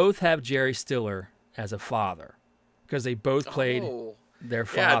they both have Jerry Stiller as a father because they both played their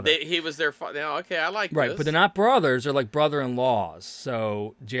father. Yeah, he was their father. Now, okay, I like right, this. but they're not brothers; they're like brother-in-laws.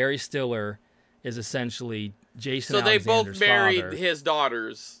 So Jerry Stiller is essentially Jason. So they Alexander's both married father. his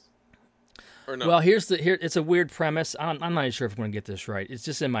daughters. Or no? Well, it's a weird premise. I'm not even sure if I'm going to get this right. It's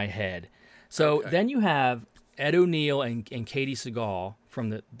just in my head. So then you have Ed O'Neill and Katie Seagal from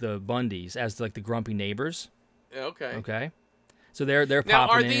the Bundys as like the grumpy neighbors. Okay. Okay. So they're now,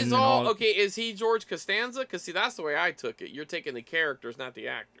 popping are these in all okay? Is he George Costanza? Because see, that's the way I took it. You're taking the characters, not the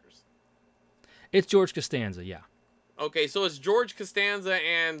actors. It's George Costanza, yeah. Okay, so it's George Costanza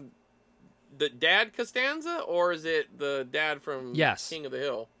and the dad Costanza, or is it the dad from King of the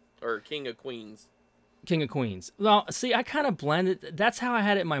Hill or King of Queens? King of Queens. Well, see, I kind of blended. That's how I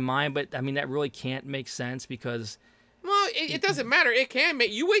had it in my mind, but I mean that really can't make sense because. Well, it doesn't matter. It can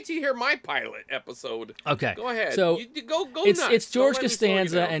make. You wait till you hear my pilot episode. Okay. Go ahead. So go it's, nuts. It's George Don't let me slow you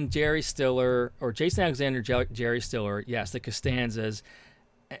Costanza down. and Jerry Stiller, or Jason Alexander, Jerry Stiller. Yes, the Costanzas,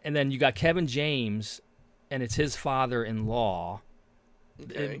 and then you got Kevin James, and it's his father-in-law.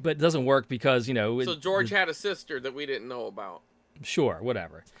 Okay. But it doesn't work because So George had a sister that we didn't know about. Sure,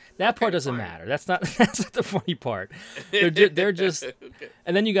 whatever. That part doesn't matter. That's not the funny part. They're just,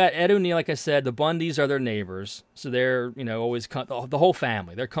 and then you got Ed O'Neill. Like I said, the Bundys are their neighbors, so they're always the whole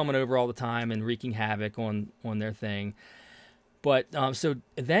family. They're coming over all the time and wreaking havoc on their thing. But so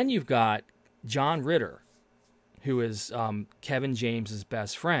then you've got John Ritter, who is Kevin James's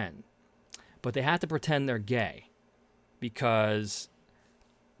best friend, but they have to pretend they're gay because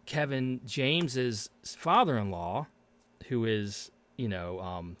Kevin James's father-in-law, who is,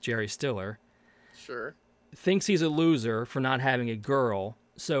 Jerry Stiller, sure, thinks he's a loser for not having a girl.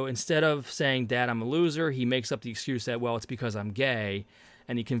 So instead of saying, Dad, I'm a loser, he makes up the excuse that, well, it's because I'm gay,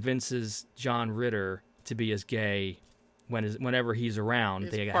 and he convinces John Ritter to be as gay whenever he's around.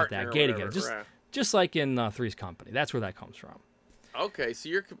 His they have to partner act or gay whatever, together. right. Just like in Three's Company. That's where that comes from. Okay, so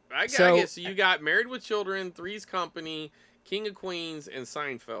I guess so you got Married with Children, Three's Company, King of Queens, and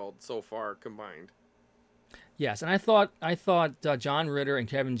Seinfeld so far combined. Yes, and I thought John Ritter and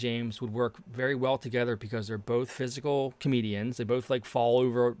Kevin James would work very well together because they're both physical comedians. They both fall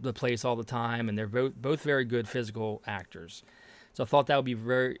over the place all the time, and they're both very good physical actors. So I thought that would be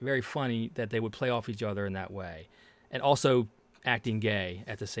very, very funny that they would play off each other in that way, and also acting gay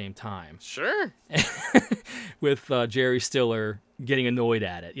at the same time. Sure. With Jerry Stiller getting annoyed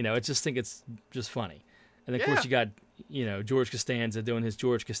at it, I just think it's just funny. And then, of course, you got George Costanza doing his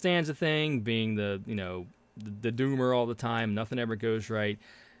George Costanza thing, being the the doomer all the time. Nothing ever goes right.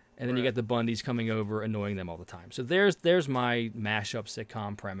 And then you get the Bundys coming over, annoying them all the time. So there's my mashup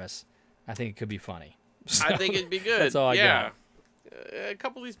sitcom premise. I think it could be funny. So, I think it'd be good. That's all I got. A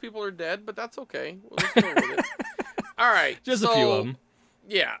couple of these people are dead, but that's okay. We'll just go with it. All right. Just a few of them.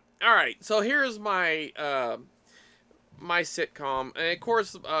 Yeah. All right. So here's my my sitcom. And of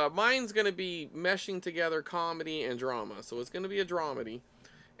course, mine's going to be meshing together comedy and drama. So it's going to be a dramedy.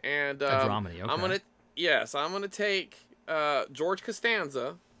 And a dramedy, okay. I'm going to take George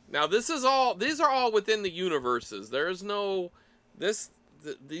Costanza. Now, these are all within the universes. There's no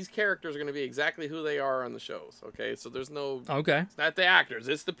these characters are going to be exactly who they are on the shows. Okay, so there's no. Okay. It's not the actors.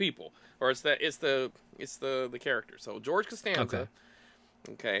 It's the people, or it's the characters. So George Costanza.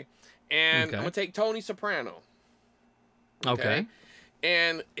 Okay. And I'm gonna take Tony Soprano. Okay.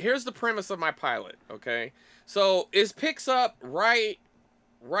 And here's the premise of my pilot. Okay. So it picks up right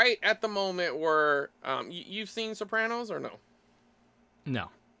at the moment where you've seen Sopranos or no? No.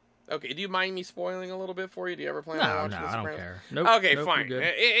 Okay, do you mind me spoiling a little bit for you? Do you ever plan on watching The Sopranos? I don't care. Nope. Okay, nope, fine.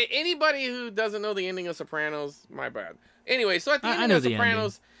 Anybody who doesn't know the ending of Sopranos, my bad. Anyway, so at the ending of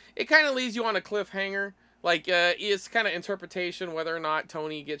Sopranos, it kind of leaves you on a cliffhanger. Like, it's kind of interpretation whether or not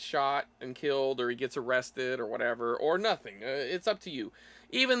Tony gets shot and killed or he gets arrested or whatever, or nothing. It's up to you.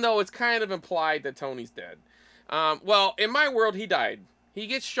 Even though it's kind of implied that Tony's dead. Well, in my world, he died. He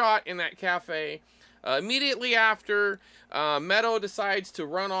gets shot in that cafe. Immediately after, Meadow decides to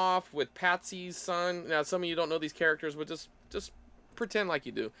run off with Patsy's son. Now, some of you don't know these characters, but just pretend like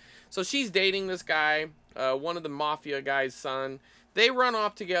you do. So she's dating this guy, one of the mafia guy's son. They run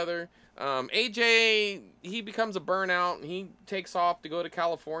off together. AJ, he becomes a burnout, and he takes off to go to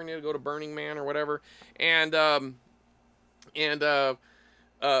California, to go to Burning Man or whatever. And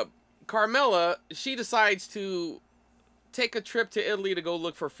Carmela, she decides to take a trip to Italy to go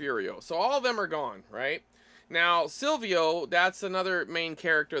look for Furio. So all of them are gone, right? Now, Silvio, that's another main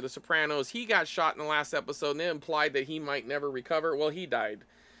character of The Sopranos. He got shot in the last episode, and they implied that he might never recover. Well, he died.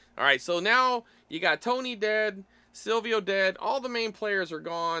 All right, so now you got Tony dead, Silvio dead. All the main players are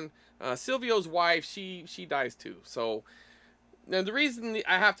gone. Silvio's wife, she dies too. So now the reason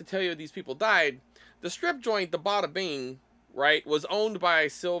I have to tell you these people died, the strip joint, the Bada Bing, right, was owned by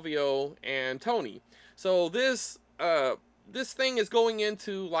Silvio and Tony. So this thing is going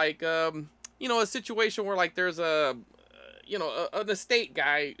into like a situation where like there's an estate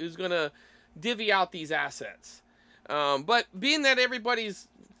guy who's gonna divvy out these assets, but being that everybody's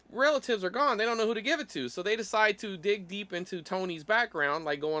relatives are gone, they don't know who to give it to, so they decide to dig deep into Tony's background,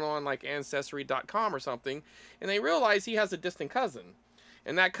 like going on like Ancestry.com or something, and they realize he has a distant cousin,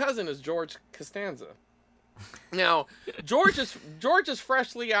 and that cousin is George Costanza. Now, George is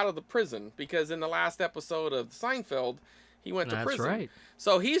freshly out of the prison because in the last episode of Seinfeld, he went to prison. That's right.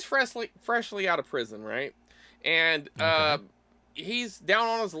 So he's freshly out of prison, right? And he's down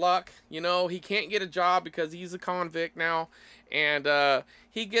on his luck. You know, he can't get a job because he's a convict now. And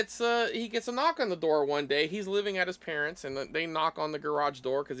he gets a knock on the door one day. He's living at his parents', and they knock on the garage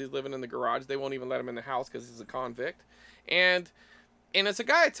door because he's living in the garage. They won't even let him in the house because he's a convict. And it's a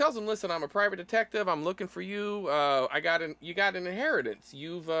guy that tells him, "Listen, I'm a private detective. I'm looking for you. You got an inheritance.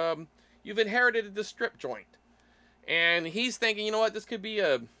 You've inherited this strip joint." And he's thinking, you know what, this could be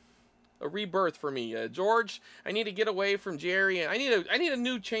a rebirth for me. George, I need to get away from Jerry, and I need a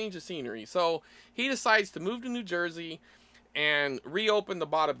new change of scenery. So he decides to move to New Jersey and reopen the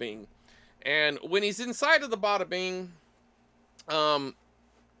Bada Bing. And when he's inside of the Bada Bing,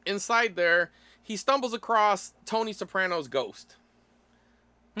 inside there, he stumbles across Tony Soprano's ghost.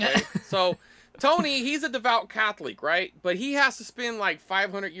 Okay? So Tony, he's a devout Catholic, right? But he has to spend like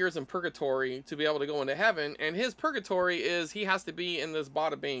 500 years in purgatory to be able to go into heaven. And his purgatory is he has to be in this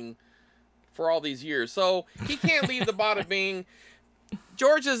Bada Bing for all these years. So he can't leave the Bada Bing.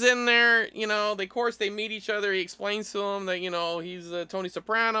 George is in there, you know, of course they meet each other. He explains to him that, you know, he's Tony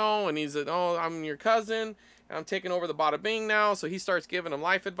Soprano, and he's I'm your cousin. I'm taking over the Bada Bing now. So he starts giving him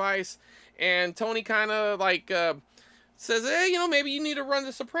life advice. And Tony kind of like says, hey, you know, maybe you need to run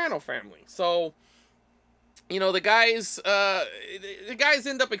the Soprano family. So, you know, the guys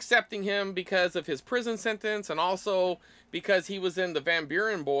end up accepting him because of his prison sentence, and also because he was in the Van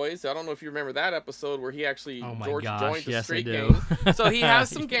Buren Boys. I don't know if you remember that episode where he actually joined the street gang. So he has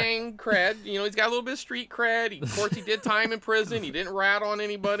some gang cred. You know, he's got a little bit of street cred. Of course, he did time in prison. He didn't rat on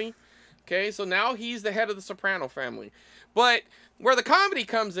anybody. Okay, so now he's the head of the Soprano family. But where the comedy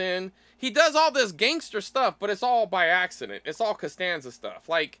comes in, he does all this gangster stuff, but it's all by accident. It's all Costanza stuff.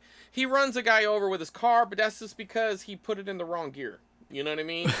 Like, he runs a guy over with his car, but that's just because he put it in the wrong gear. You know what I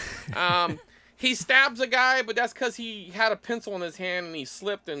mean? He stabs a guy, but that's because he had a pencil in his hand and he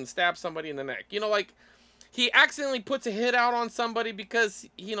slipped and stabbed somebody in the neck. You know, like, he accidentally puts a hit out on somebody because,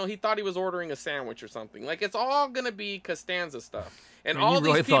 you know, he thought he was ordering a sandwich or something. Like, it's all going to be Costanza stuff. And all you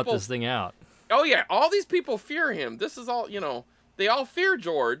really these people thought this thing out. Oh, yeah. All these people fear him. This is all, you know, they all fear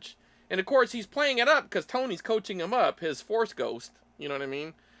George. And, of course, he's playing it up because Tony's coaching him up, his Force Ghost. You know what I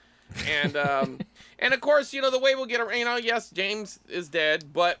mean? And, and of course, you know, the way we'll get around, you know, yes, James is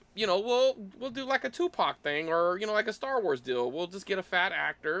dead, but, you know, we'll do like a Tupac thing or, you know, like a Star Wars deal. We'll just get a fat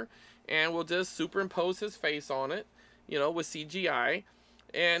actor and we'll just superimpose his face on it, you know, with CGI.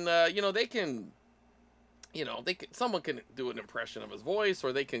 And, you know, they can, you know, someone can do an impression of his voice,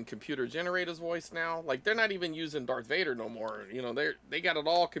 or they can computer generate his voice now. Like, they're not even using Darth Vader no more. You know, they got it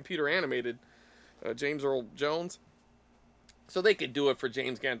all computer animated, James Earl Jones. So they could do it for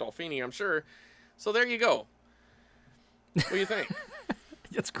James Gandolfini, I'm sure. So there you go. What do you think?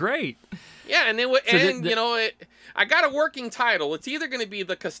 It's great. Yeah, and then you know, I got a working title. It's either going to be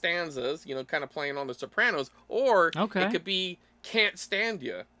the Costanzas, you know, kind of playing on the Sopranos, or it could be Can't Stand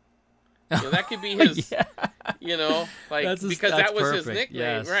Ya. You know, that could be his, you know, like, because that was his nickname,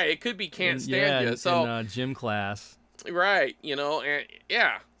 yes. Right? It could be Can't Stand Ya. So in gym class, right? You know, and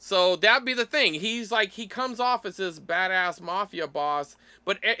yeah. So that'd be the thing. He's like, he comes off as this badass mafia boss,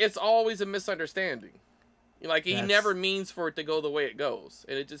 but it's always a misunderstanding. Like, he never means for it to go the way it goes,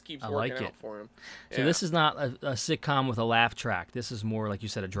 and it just keeps working out for him. So this is not a sitcom with a laugh track. This is more, like you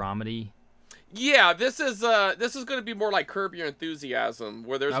said, a dramedy. Yeah, this is going to be more like Curb Your Enthusiasm,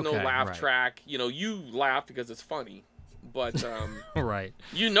 where there's no laugh track. You know, you laugh because it's funny, but right.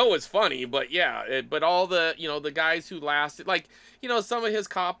 You know it's funny, but yeah, but all the, you know, the guys who lasted, like, you know, some of his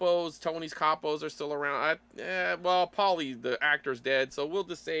capos, Tony's capos are still around. Well, Paulie, the actor's dead, so we'll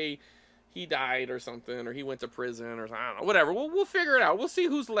just say he died or something, or he went to prison, or I don't know, whatever. We'll figure it out. We'll see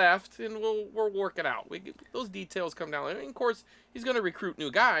who's left, and we'll work it out. Those details come down. And of course, he's going to recruit new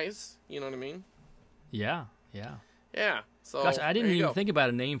guys. You know what I mean? Yeah. So, gosh, I didn't even think about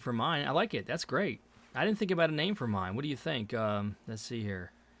a name for mine. I like it. That's great. I didn't think about a name for mine. What do you think? Let's see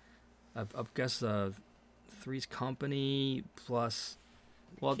here. I guess Three's Company plus.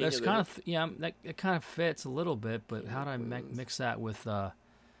 Well, that's kind of it kind of fits a little bit, but how do I mix that with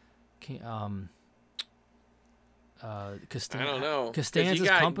Costanza? I don't know. Costanza's you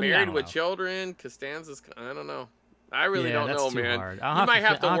got Company. Married with Children. Costanza's. I don't know. I really don't know, man. Hard. You might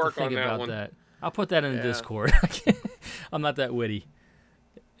have to work on that one. That. I'll put that in the Discord. I'm not that witty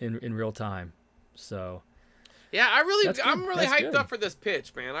in real time, so. Yeah, I'm really hyped up for this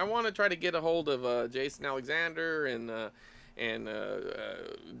pitch, man. I want to try to get a hold of Jason Alexander and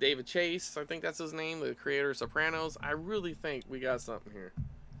David Chase. I think that's his name, the creator of Sopranos. I really think we got something here.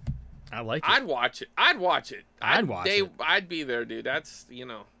 I like it. I'd watch it. I'd be there, dude. That's, you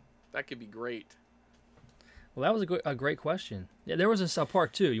know, that could be great. Well, that was a great question. Yeah, there was a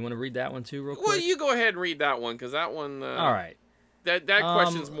part 2. You want to read that one too, real quick? Well, you go ahead and read that one, because that one. All right. That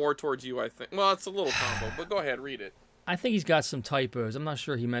question's more towards you, I think. Well, it's a little combo, but go ahead, read it. I think he's got some typos. I'm not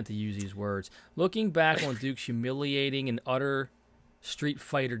sure he meant to use these words. Looking back on Duke's humiliating and utter Street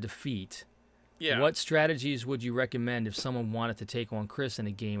Fighter defeat, what strategies would you recommend if someone wanted to take on Chris in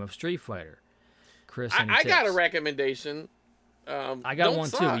a game of Street Fighter? Chris, I got a recommendation. I got one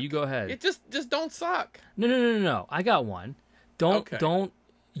suck. too. You go ahead. Just don't suck. No. I got one. Don't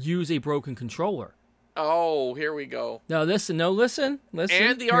use a broken controller. Oh, here we go. No, listen.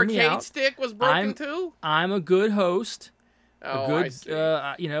 And the arcade stick was broken too? I'm a good host. Oh, I see.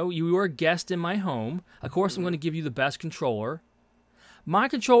 You know, you were a guest in my home. Of course, I'm going to give you the best controller. My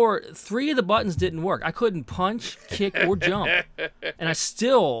controller, 3 of the buttons didn't work. I couldn't punch, kick, or jump. And I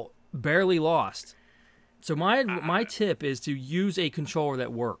still barely lost. So my tip is to use a controller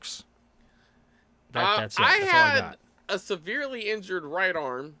that works. That's it. That's all I got. A severely injured right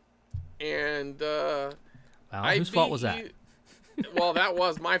arm, and whose fault was that? Well, that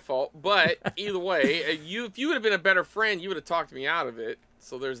was my fault. But either way, if you would have been a better friend, you would have talked me out of it.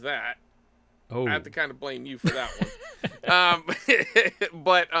 So there's that. Oh. I have to kind of blame you for that one.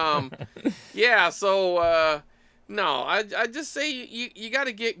 But yeah. So no, I just say you got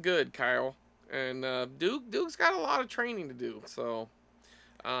to get good, Kyle. And Duke's got a lot of training to do. So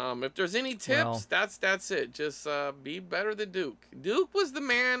if there's any tips, that's it. Just be better than Duke. Duke was the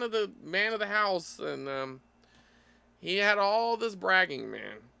man of the house, and he had all this bragging,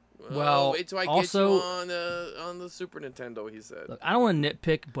 man. Well, wait till I also, get you on the Super Nintendo, he said. Look, I don't want to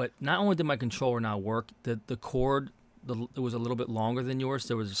nitpick, but not only did my controller not work, the cord it was a little bit longer than yours.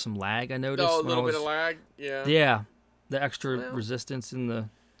 There was some lag I noticed. Oh, a little bit of lag, yeah. Yeah, the extra resistance in the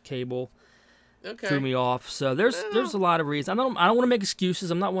cable. Okay. Threw me off. So there's a lot of reasons. I don't want to make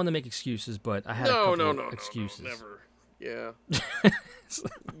excuses. I'm not one to make excuses, but I had a couple of excuses. No, never. Yeah.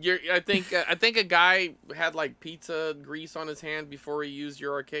 I think a guy had like pizza grease on his hand before he used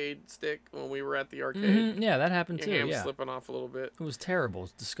your arcade stick when we were at the arcade. Mm-hmm. Yeah, that happened Your too. hand Yeah, slipping off a little bit. it was terrible.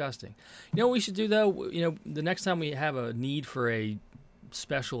 It's disgusting. You know what we should do though? You know, the next time we have a need for a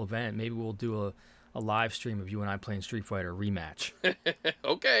special event, maybe we'll do a live stream of you and I playing Street Fighter rematch.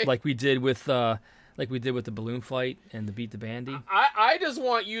 Okay. Like we did with the balloon fight and the Beat the Bandy. I just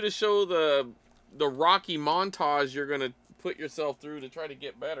want you to show the Rocky montage you're gonna put yourself through to try to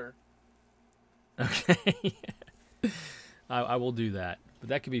get better. Okay. I will do that, but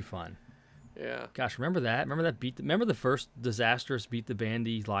that could be fun. Yeah. Gosh, remember that? Remember the first disastrous Beat the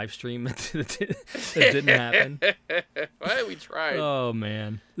Bandy live stream that didn't happen? Well, we tried. Oh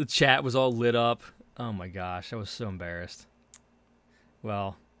man, the chat was all lit up. Oh my gosh, I was so embarrassed.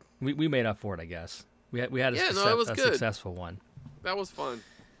 Well, we made up for it, I guess. We had a successful one. That was fun.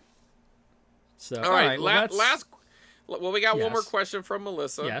 So all right, well, we got Yes. one more question from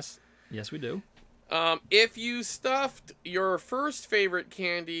Melissa. Yes, we do. If you stuffed your first favorite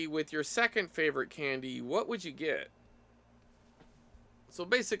candy with your second favorite candy, what would you get? So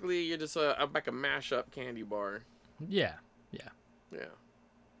basically, you're just like a mashup candy bar. Yeah.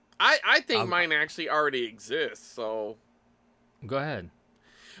 I think mine actually already exists. So Go ahead.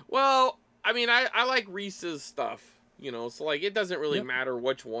 Well, I mean, I like Reese's stuff, you know, so like it doesn't really matter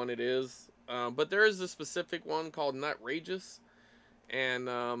which one it is. But there is a specific one called Nutrageous,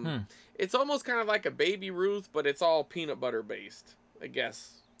 and it's almost kind of like a Baby Ruth, but it's all peanut butter based, I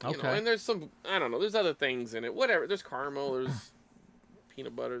guess. You know, and there's some, I don't know, there's other things in it. Whatever. There's caramel, there's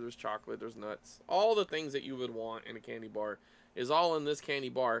peanut butter, there's chocolate, there's nuts. All the things that you would want in a candy bar is all in this candy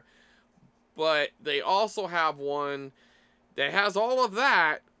bar. But they also have one that has all of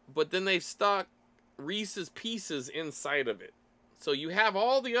that, but then they've stuck Reese's Pieces inside of it. So you have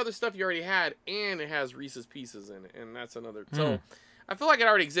all the other stuff you already had, and it has Reese's Pieces in it, and that's another. So I feel like it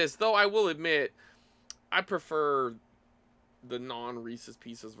already exists, though I will admit I prefer the non-Reese's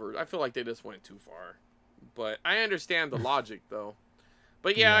Pieces version. I feel like they just went too far. But I understand the logic, though.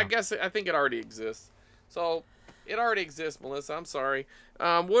 But yeah, I think it already exists. So it already exists, Melissa. I'm sorry.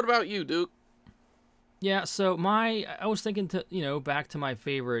 What about you, Duke? Yeah, so I was thinking back to my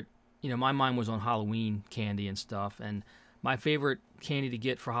favorite, my mind was on Halloween candy and stuff, and my favorite candy to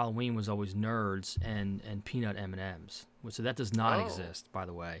get for Halloween was always Nerds and peanut M&Ms. So that does not exist, by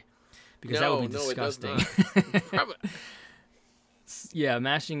the way, because that would be disgusting. It does not. Yeah,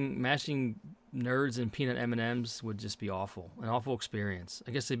 mashing Nerds and peanut M&Ms would just be awful, an awful experience.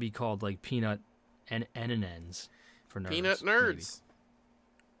 I guess they'd be called like peanut N&Ns for Nerds. Peanut Nerds. Maybe.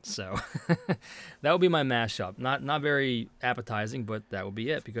 So that would be my mashup. Not very appetizing, but that would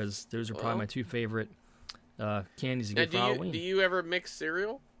be it because those are probably my two favorite candies to get for Halloween. Do you ever mix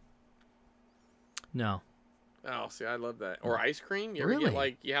cereal? No. Oh, see, I love that. Or ice cream? You ever Really? get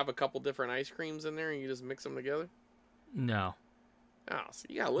like you have a couple different ice creams in there and you just mix them together? No. Oh, so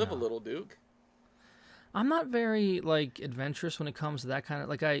you gotta live a little, Duke. I'm not very like adventurous when it comes to that kind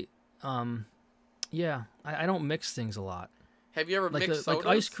of I don't mix things a lot. Have you ever mixed sodas?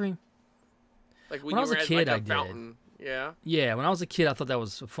 Like ice cream? Like when I was a kid, I fountain. did. Yeah. Yeah, when I was a kid, I thought that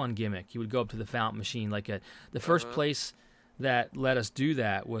was a fun gimmick. You would go up to the fountain machine. The first place that let us do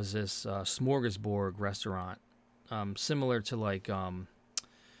that was this Smorgasbord restaurant, similar to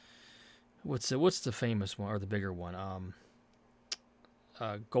what's the famous one or the bigger one?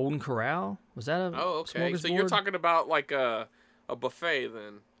 Golden Corral, was that a okay. Smorgasbord? So you're talking about like a buffet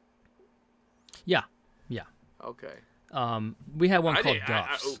then? Yeah. Okay. We had one called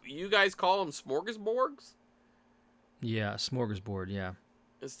Duff's. You guys call them smorgasbords? Yeah, Smorgasbord. Yeah.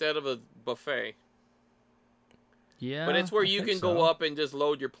 Instead of a buffet. Yeah. But it's where I you think can go up and just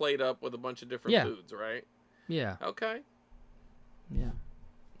load your plate up with a bunch of different foods, right? Yeah. Okay. Yeah.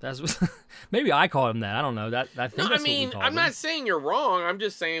 That's maybe I call them that. I don't know. I think that's what we call I'm them. not saying you're wrong. I'm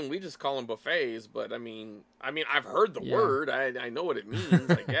just saying we just call them buffets. But I mean, I've heard the word. I know what it means.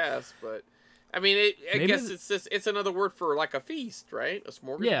 I guess, but I mean, I guess it's another word for like a feast, right? A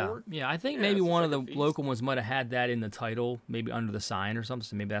smorgasbord. Yeah. I think maybe one of the local ones might have had that in the title, maybe under the sign or something.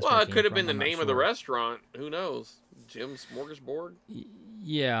 So maybe that's. Well, where it could have been from. the name of the restaurant. Who knows? Jim's Smorgasbord.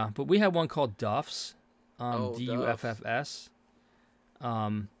 Yeah, but we had one called Duff's. Duffs.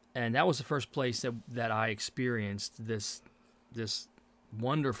 And that was the first place that I experienced this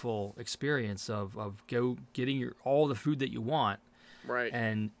wonderful experience of getting all the food that you want. Right.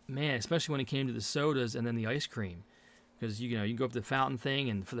 And man, especially when it came to the sodas and then the ice cream, because you can go up to the fountain thing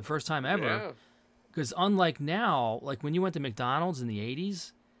and for the first time ever. Because unlike now, like when you went to McDonald's in the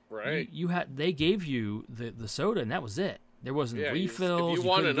 80s, right? They gave you the soda and that was it. There wasn't refills. If you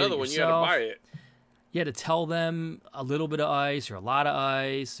wanted another one, you had to buy it. you had to tell them a little bit of ice or a lot of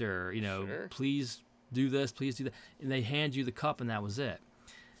ice, or Sure. please do this, please do that, and they hand you the cup, and that was it.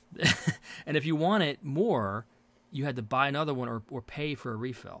 And if you wanted more, you had to buy another one or pay for a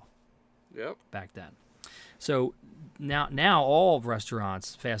refill. Yep. Back then. So now all of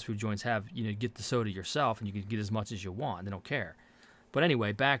restaurants, fast food joints have, get the soda yourself, and you can get as much as you want. They don't care. But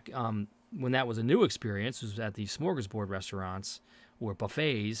anyway, back when that was a new experience, was at the smorgasbord restaurants or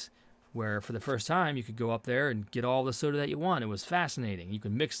buffets, where for the first time you could go up there and get all the soda that you want. It was fascinating. You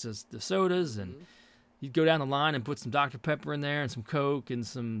could mix the sodas, and you'd go down the line and put some Dr. Pepper in there and some Coke and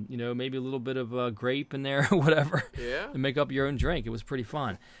some, maybe a little bit of grape in there or whatever. Yeah. And make up your own drink. It was pretty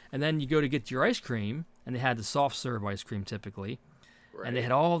fun. And then you go to get your ice cream, and they had the soft serve ice cream typically. Right. And they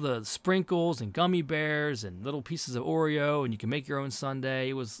had all the sprinkles and gummy bears and little pieces of Oreo, and you can make your own sundae.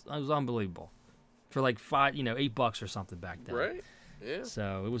 It was unbelievable. For like $8 or something back then. Right. Yeah.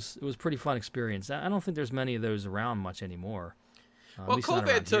 So it was pretty fun experience. I don't think there's many of those around much anymore. Well,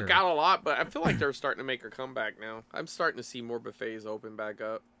 COVID took out a lot, but I feel like they're starting to make a comeback now. I'm starting to see more buffets open back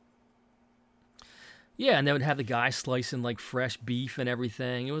up. Yeah, and they would have the guy slicing like fresh beef and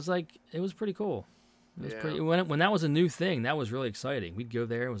everything. It was pretty cool. It was pretty when that was a new thing. That was really exciting. We'd go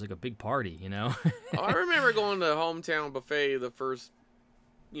there. It was like a big party, Oh, I remember going to Hometown Buffet the first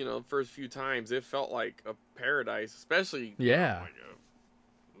few times. It felt like a paradise, especially like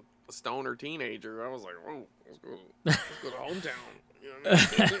a stoner teenager. I was like, "Whoa, let's go to Hometown."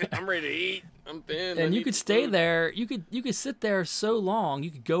 I'm ready to eat. I'm thin. And you could stay there. You could sit there so long.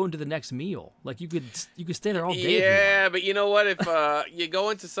 You could go into the next meal. Like you could stay there all day. Yeah, but you know what? If you go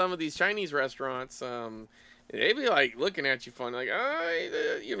into some of these Chinese restaurants, they'd be like looking at you funny, like,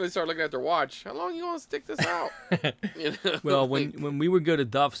 they start looking at their watch. How long you want to stick this out? Well, when we would go to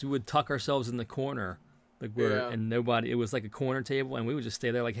Duff's, we would tuck ourselves in the corner, and nobody. It was like a corner table, and we would just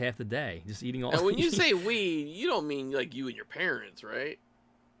stay there like half the day, just eating all. And when you say we, you don't mean like you and your parents, right?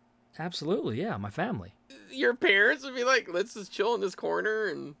 Absolutely, yeah, my family. Your parents would be like, let's just chill in this corner,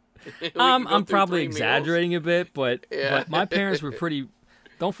 and I'm probably exaggerating a bit, but my parents were pretty.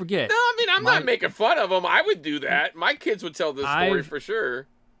 Don't forget. No, I mean, I'm not making fun of them. I would do that. My kids would tell this story for sure.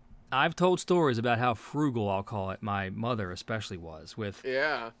 I've told stories about how frugal, I'll call it, my mother especially was.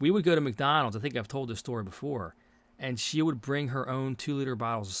 We would go to McDonald's. I think I've told this story before. And she would bring her own 2-liter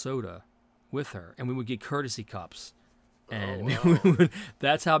bottles of soda with her. And we would get courtesy cups. And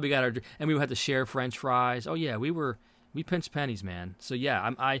that's how we got our... And we would have to share French fries. Oh, yeah, we pinched pennies, man. So, yeah,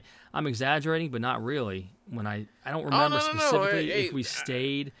 I'm exaggerating, but not really. I don't remember specifically if we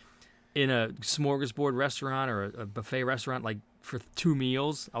stayed in a smorgasbord restaurant or a buffet restaurant like for 2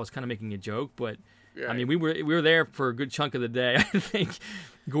 meals. I was kind of making a joke, but I mean we were there for a good chunk of the day. I think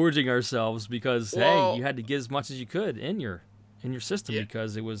gorging ourselves because you had to get as much as you could in your system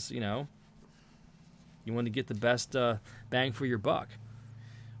because it was you wanted to get the best bang for your buck.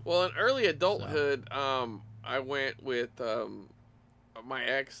 Well, in early adulthood, I went with my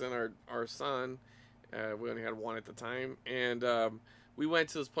ex and our son. We only had one at the time, and we went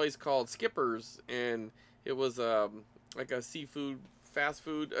to this place called Skipper's, and it was like a seafood fast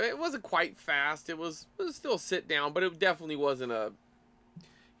food. It wasn't quite fast. It was still sit down, but it definitely wasn't a.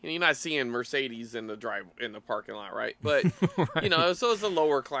 You're not seeing Mercedes in the parking lot, right? But right. So it's a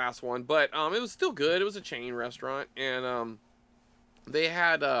lower class one, but it was still good. It was a chain restaurant, and they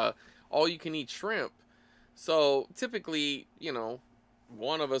had all you can eat shrimp. So typically,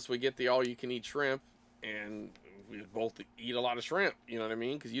 one of us would get the all you can eat shrimp, and we both eat a lot of shrimp. You know what I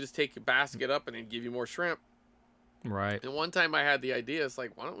mean? Because you just take your basket up and they give you more shrimp. Right. And one time I had the idea, it's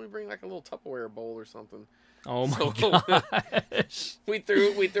like, why don't we bring like a little Tupperware bowl or something? Oh my gosh. we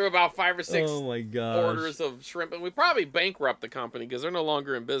threw about 5 or 6 oh my orders of shrimp, and we probably bankrupt the company because they're no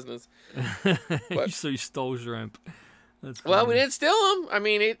longer in business. But, so you stole shrimp. That's funny. Well, we didn't steal them. I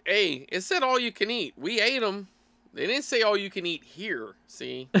mean, it said all you can eat. We ate them. They didn't say all you can eat here.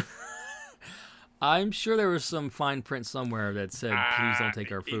 See. I'm sure there was some fine print somewhere that said, please don't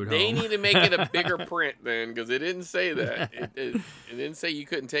take our food home. They need to make it a bigger print then, because it didn't say that. It didn't say you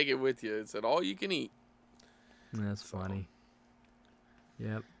couldn't take it with you. It said all you can eat. That's funny.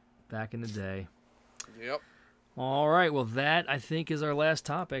 Yep. Back in the day. Yep. All right. Well, that, I think, is our last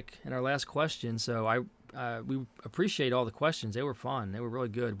topic and our last question. So we appreciate all the questions. They were fun. They were really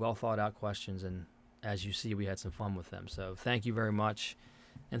good, well thought out questions. And as you see, we had some fun with them. So thank you very much.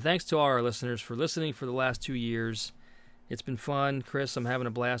 And thanks to all our listeners for listening for the last 2 years. It's been fun, Chris. I'm having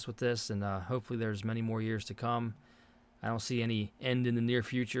a blast with this, and hopefully there's many more years to come. I don't see any end in the near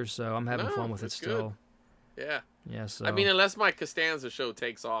future, so I'm having fun with it still. Good. Yeah. Yeah. So. I mean, unless my Costanza show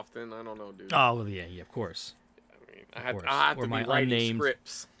takes off, then I don't know, dude. Oh, well, yeah, of course. I mean, I have to be writing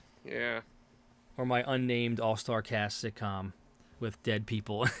scripts. Yeah. or my unnamed all-star cast sitcom with dead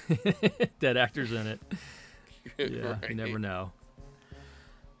people, dead actors in it. Yeah, right. You never know.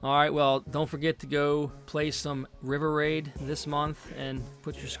 All right, well, don't forget to go play some River Raid this month and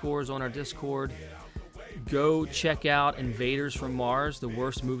put your scores on our Discord. Go check out Invaders from Mars, the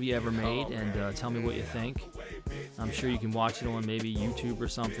worst movie ever made, and tell me what you think. I'm sure you can watch it on maybe YouTube or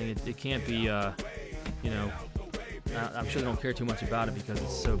something. It can't be, I'm sure they don't care too much about it because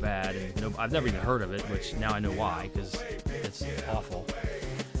it's so bad. And I've never even heard of it, which now I know why, because it's awful.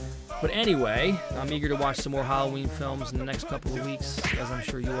 But anyway, I'm eager to watch some more Halloween films in the next couple of weeks, as I'm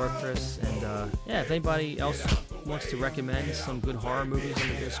sure you are, Chris. And if anybody else wants to recommend some good horror movies on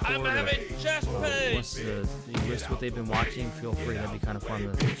the Discord, or wants to list what they've been watching, feel free. That'd be kind of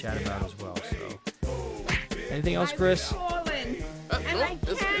fun to chat about as well. So, anything else, Chris? And I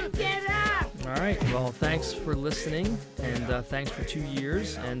can't get up. All right. Well, thanks for listening, and thanks for 2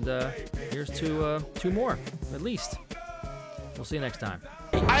 years. And here's to 2 more, at least. We'll see you next time.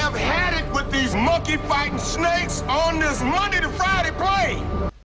 I have had it with these monkey fighting snakes on this Monday to Friday plane.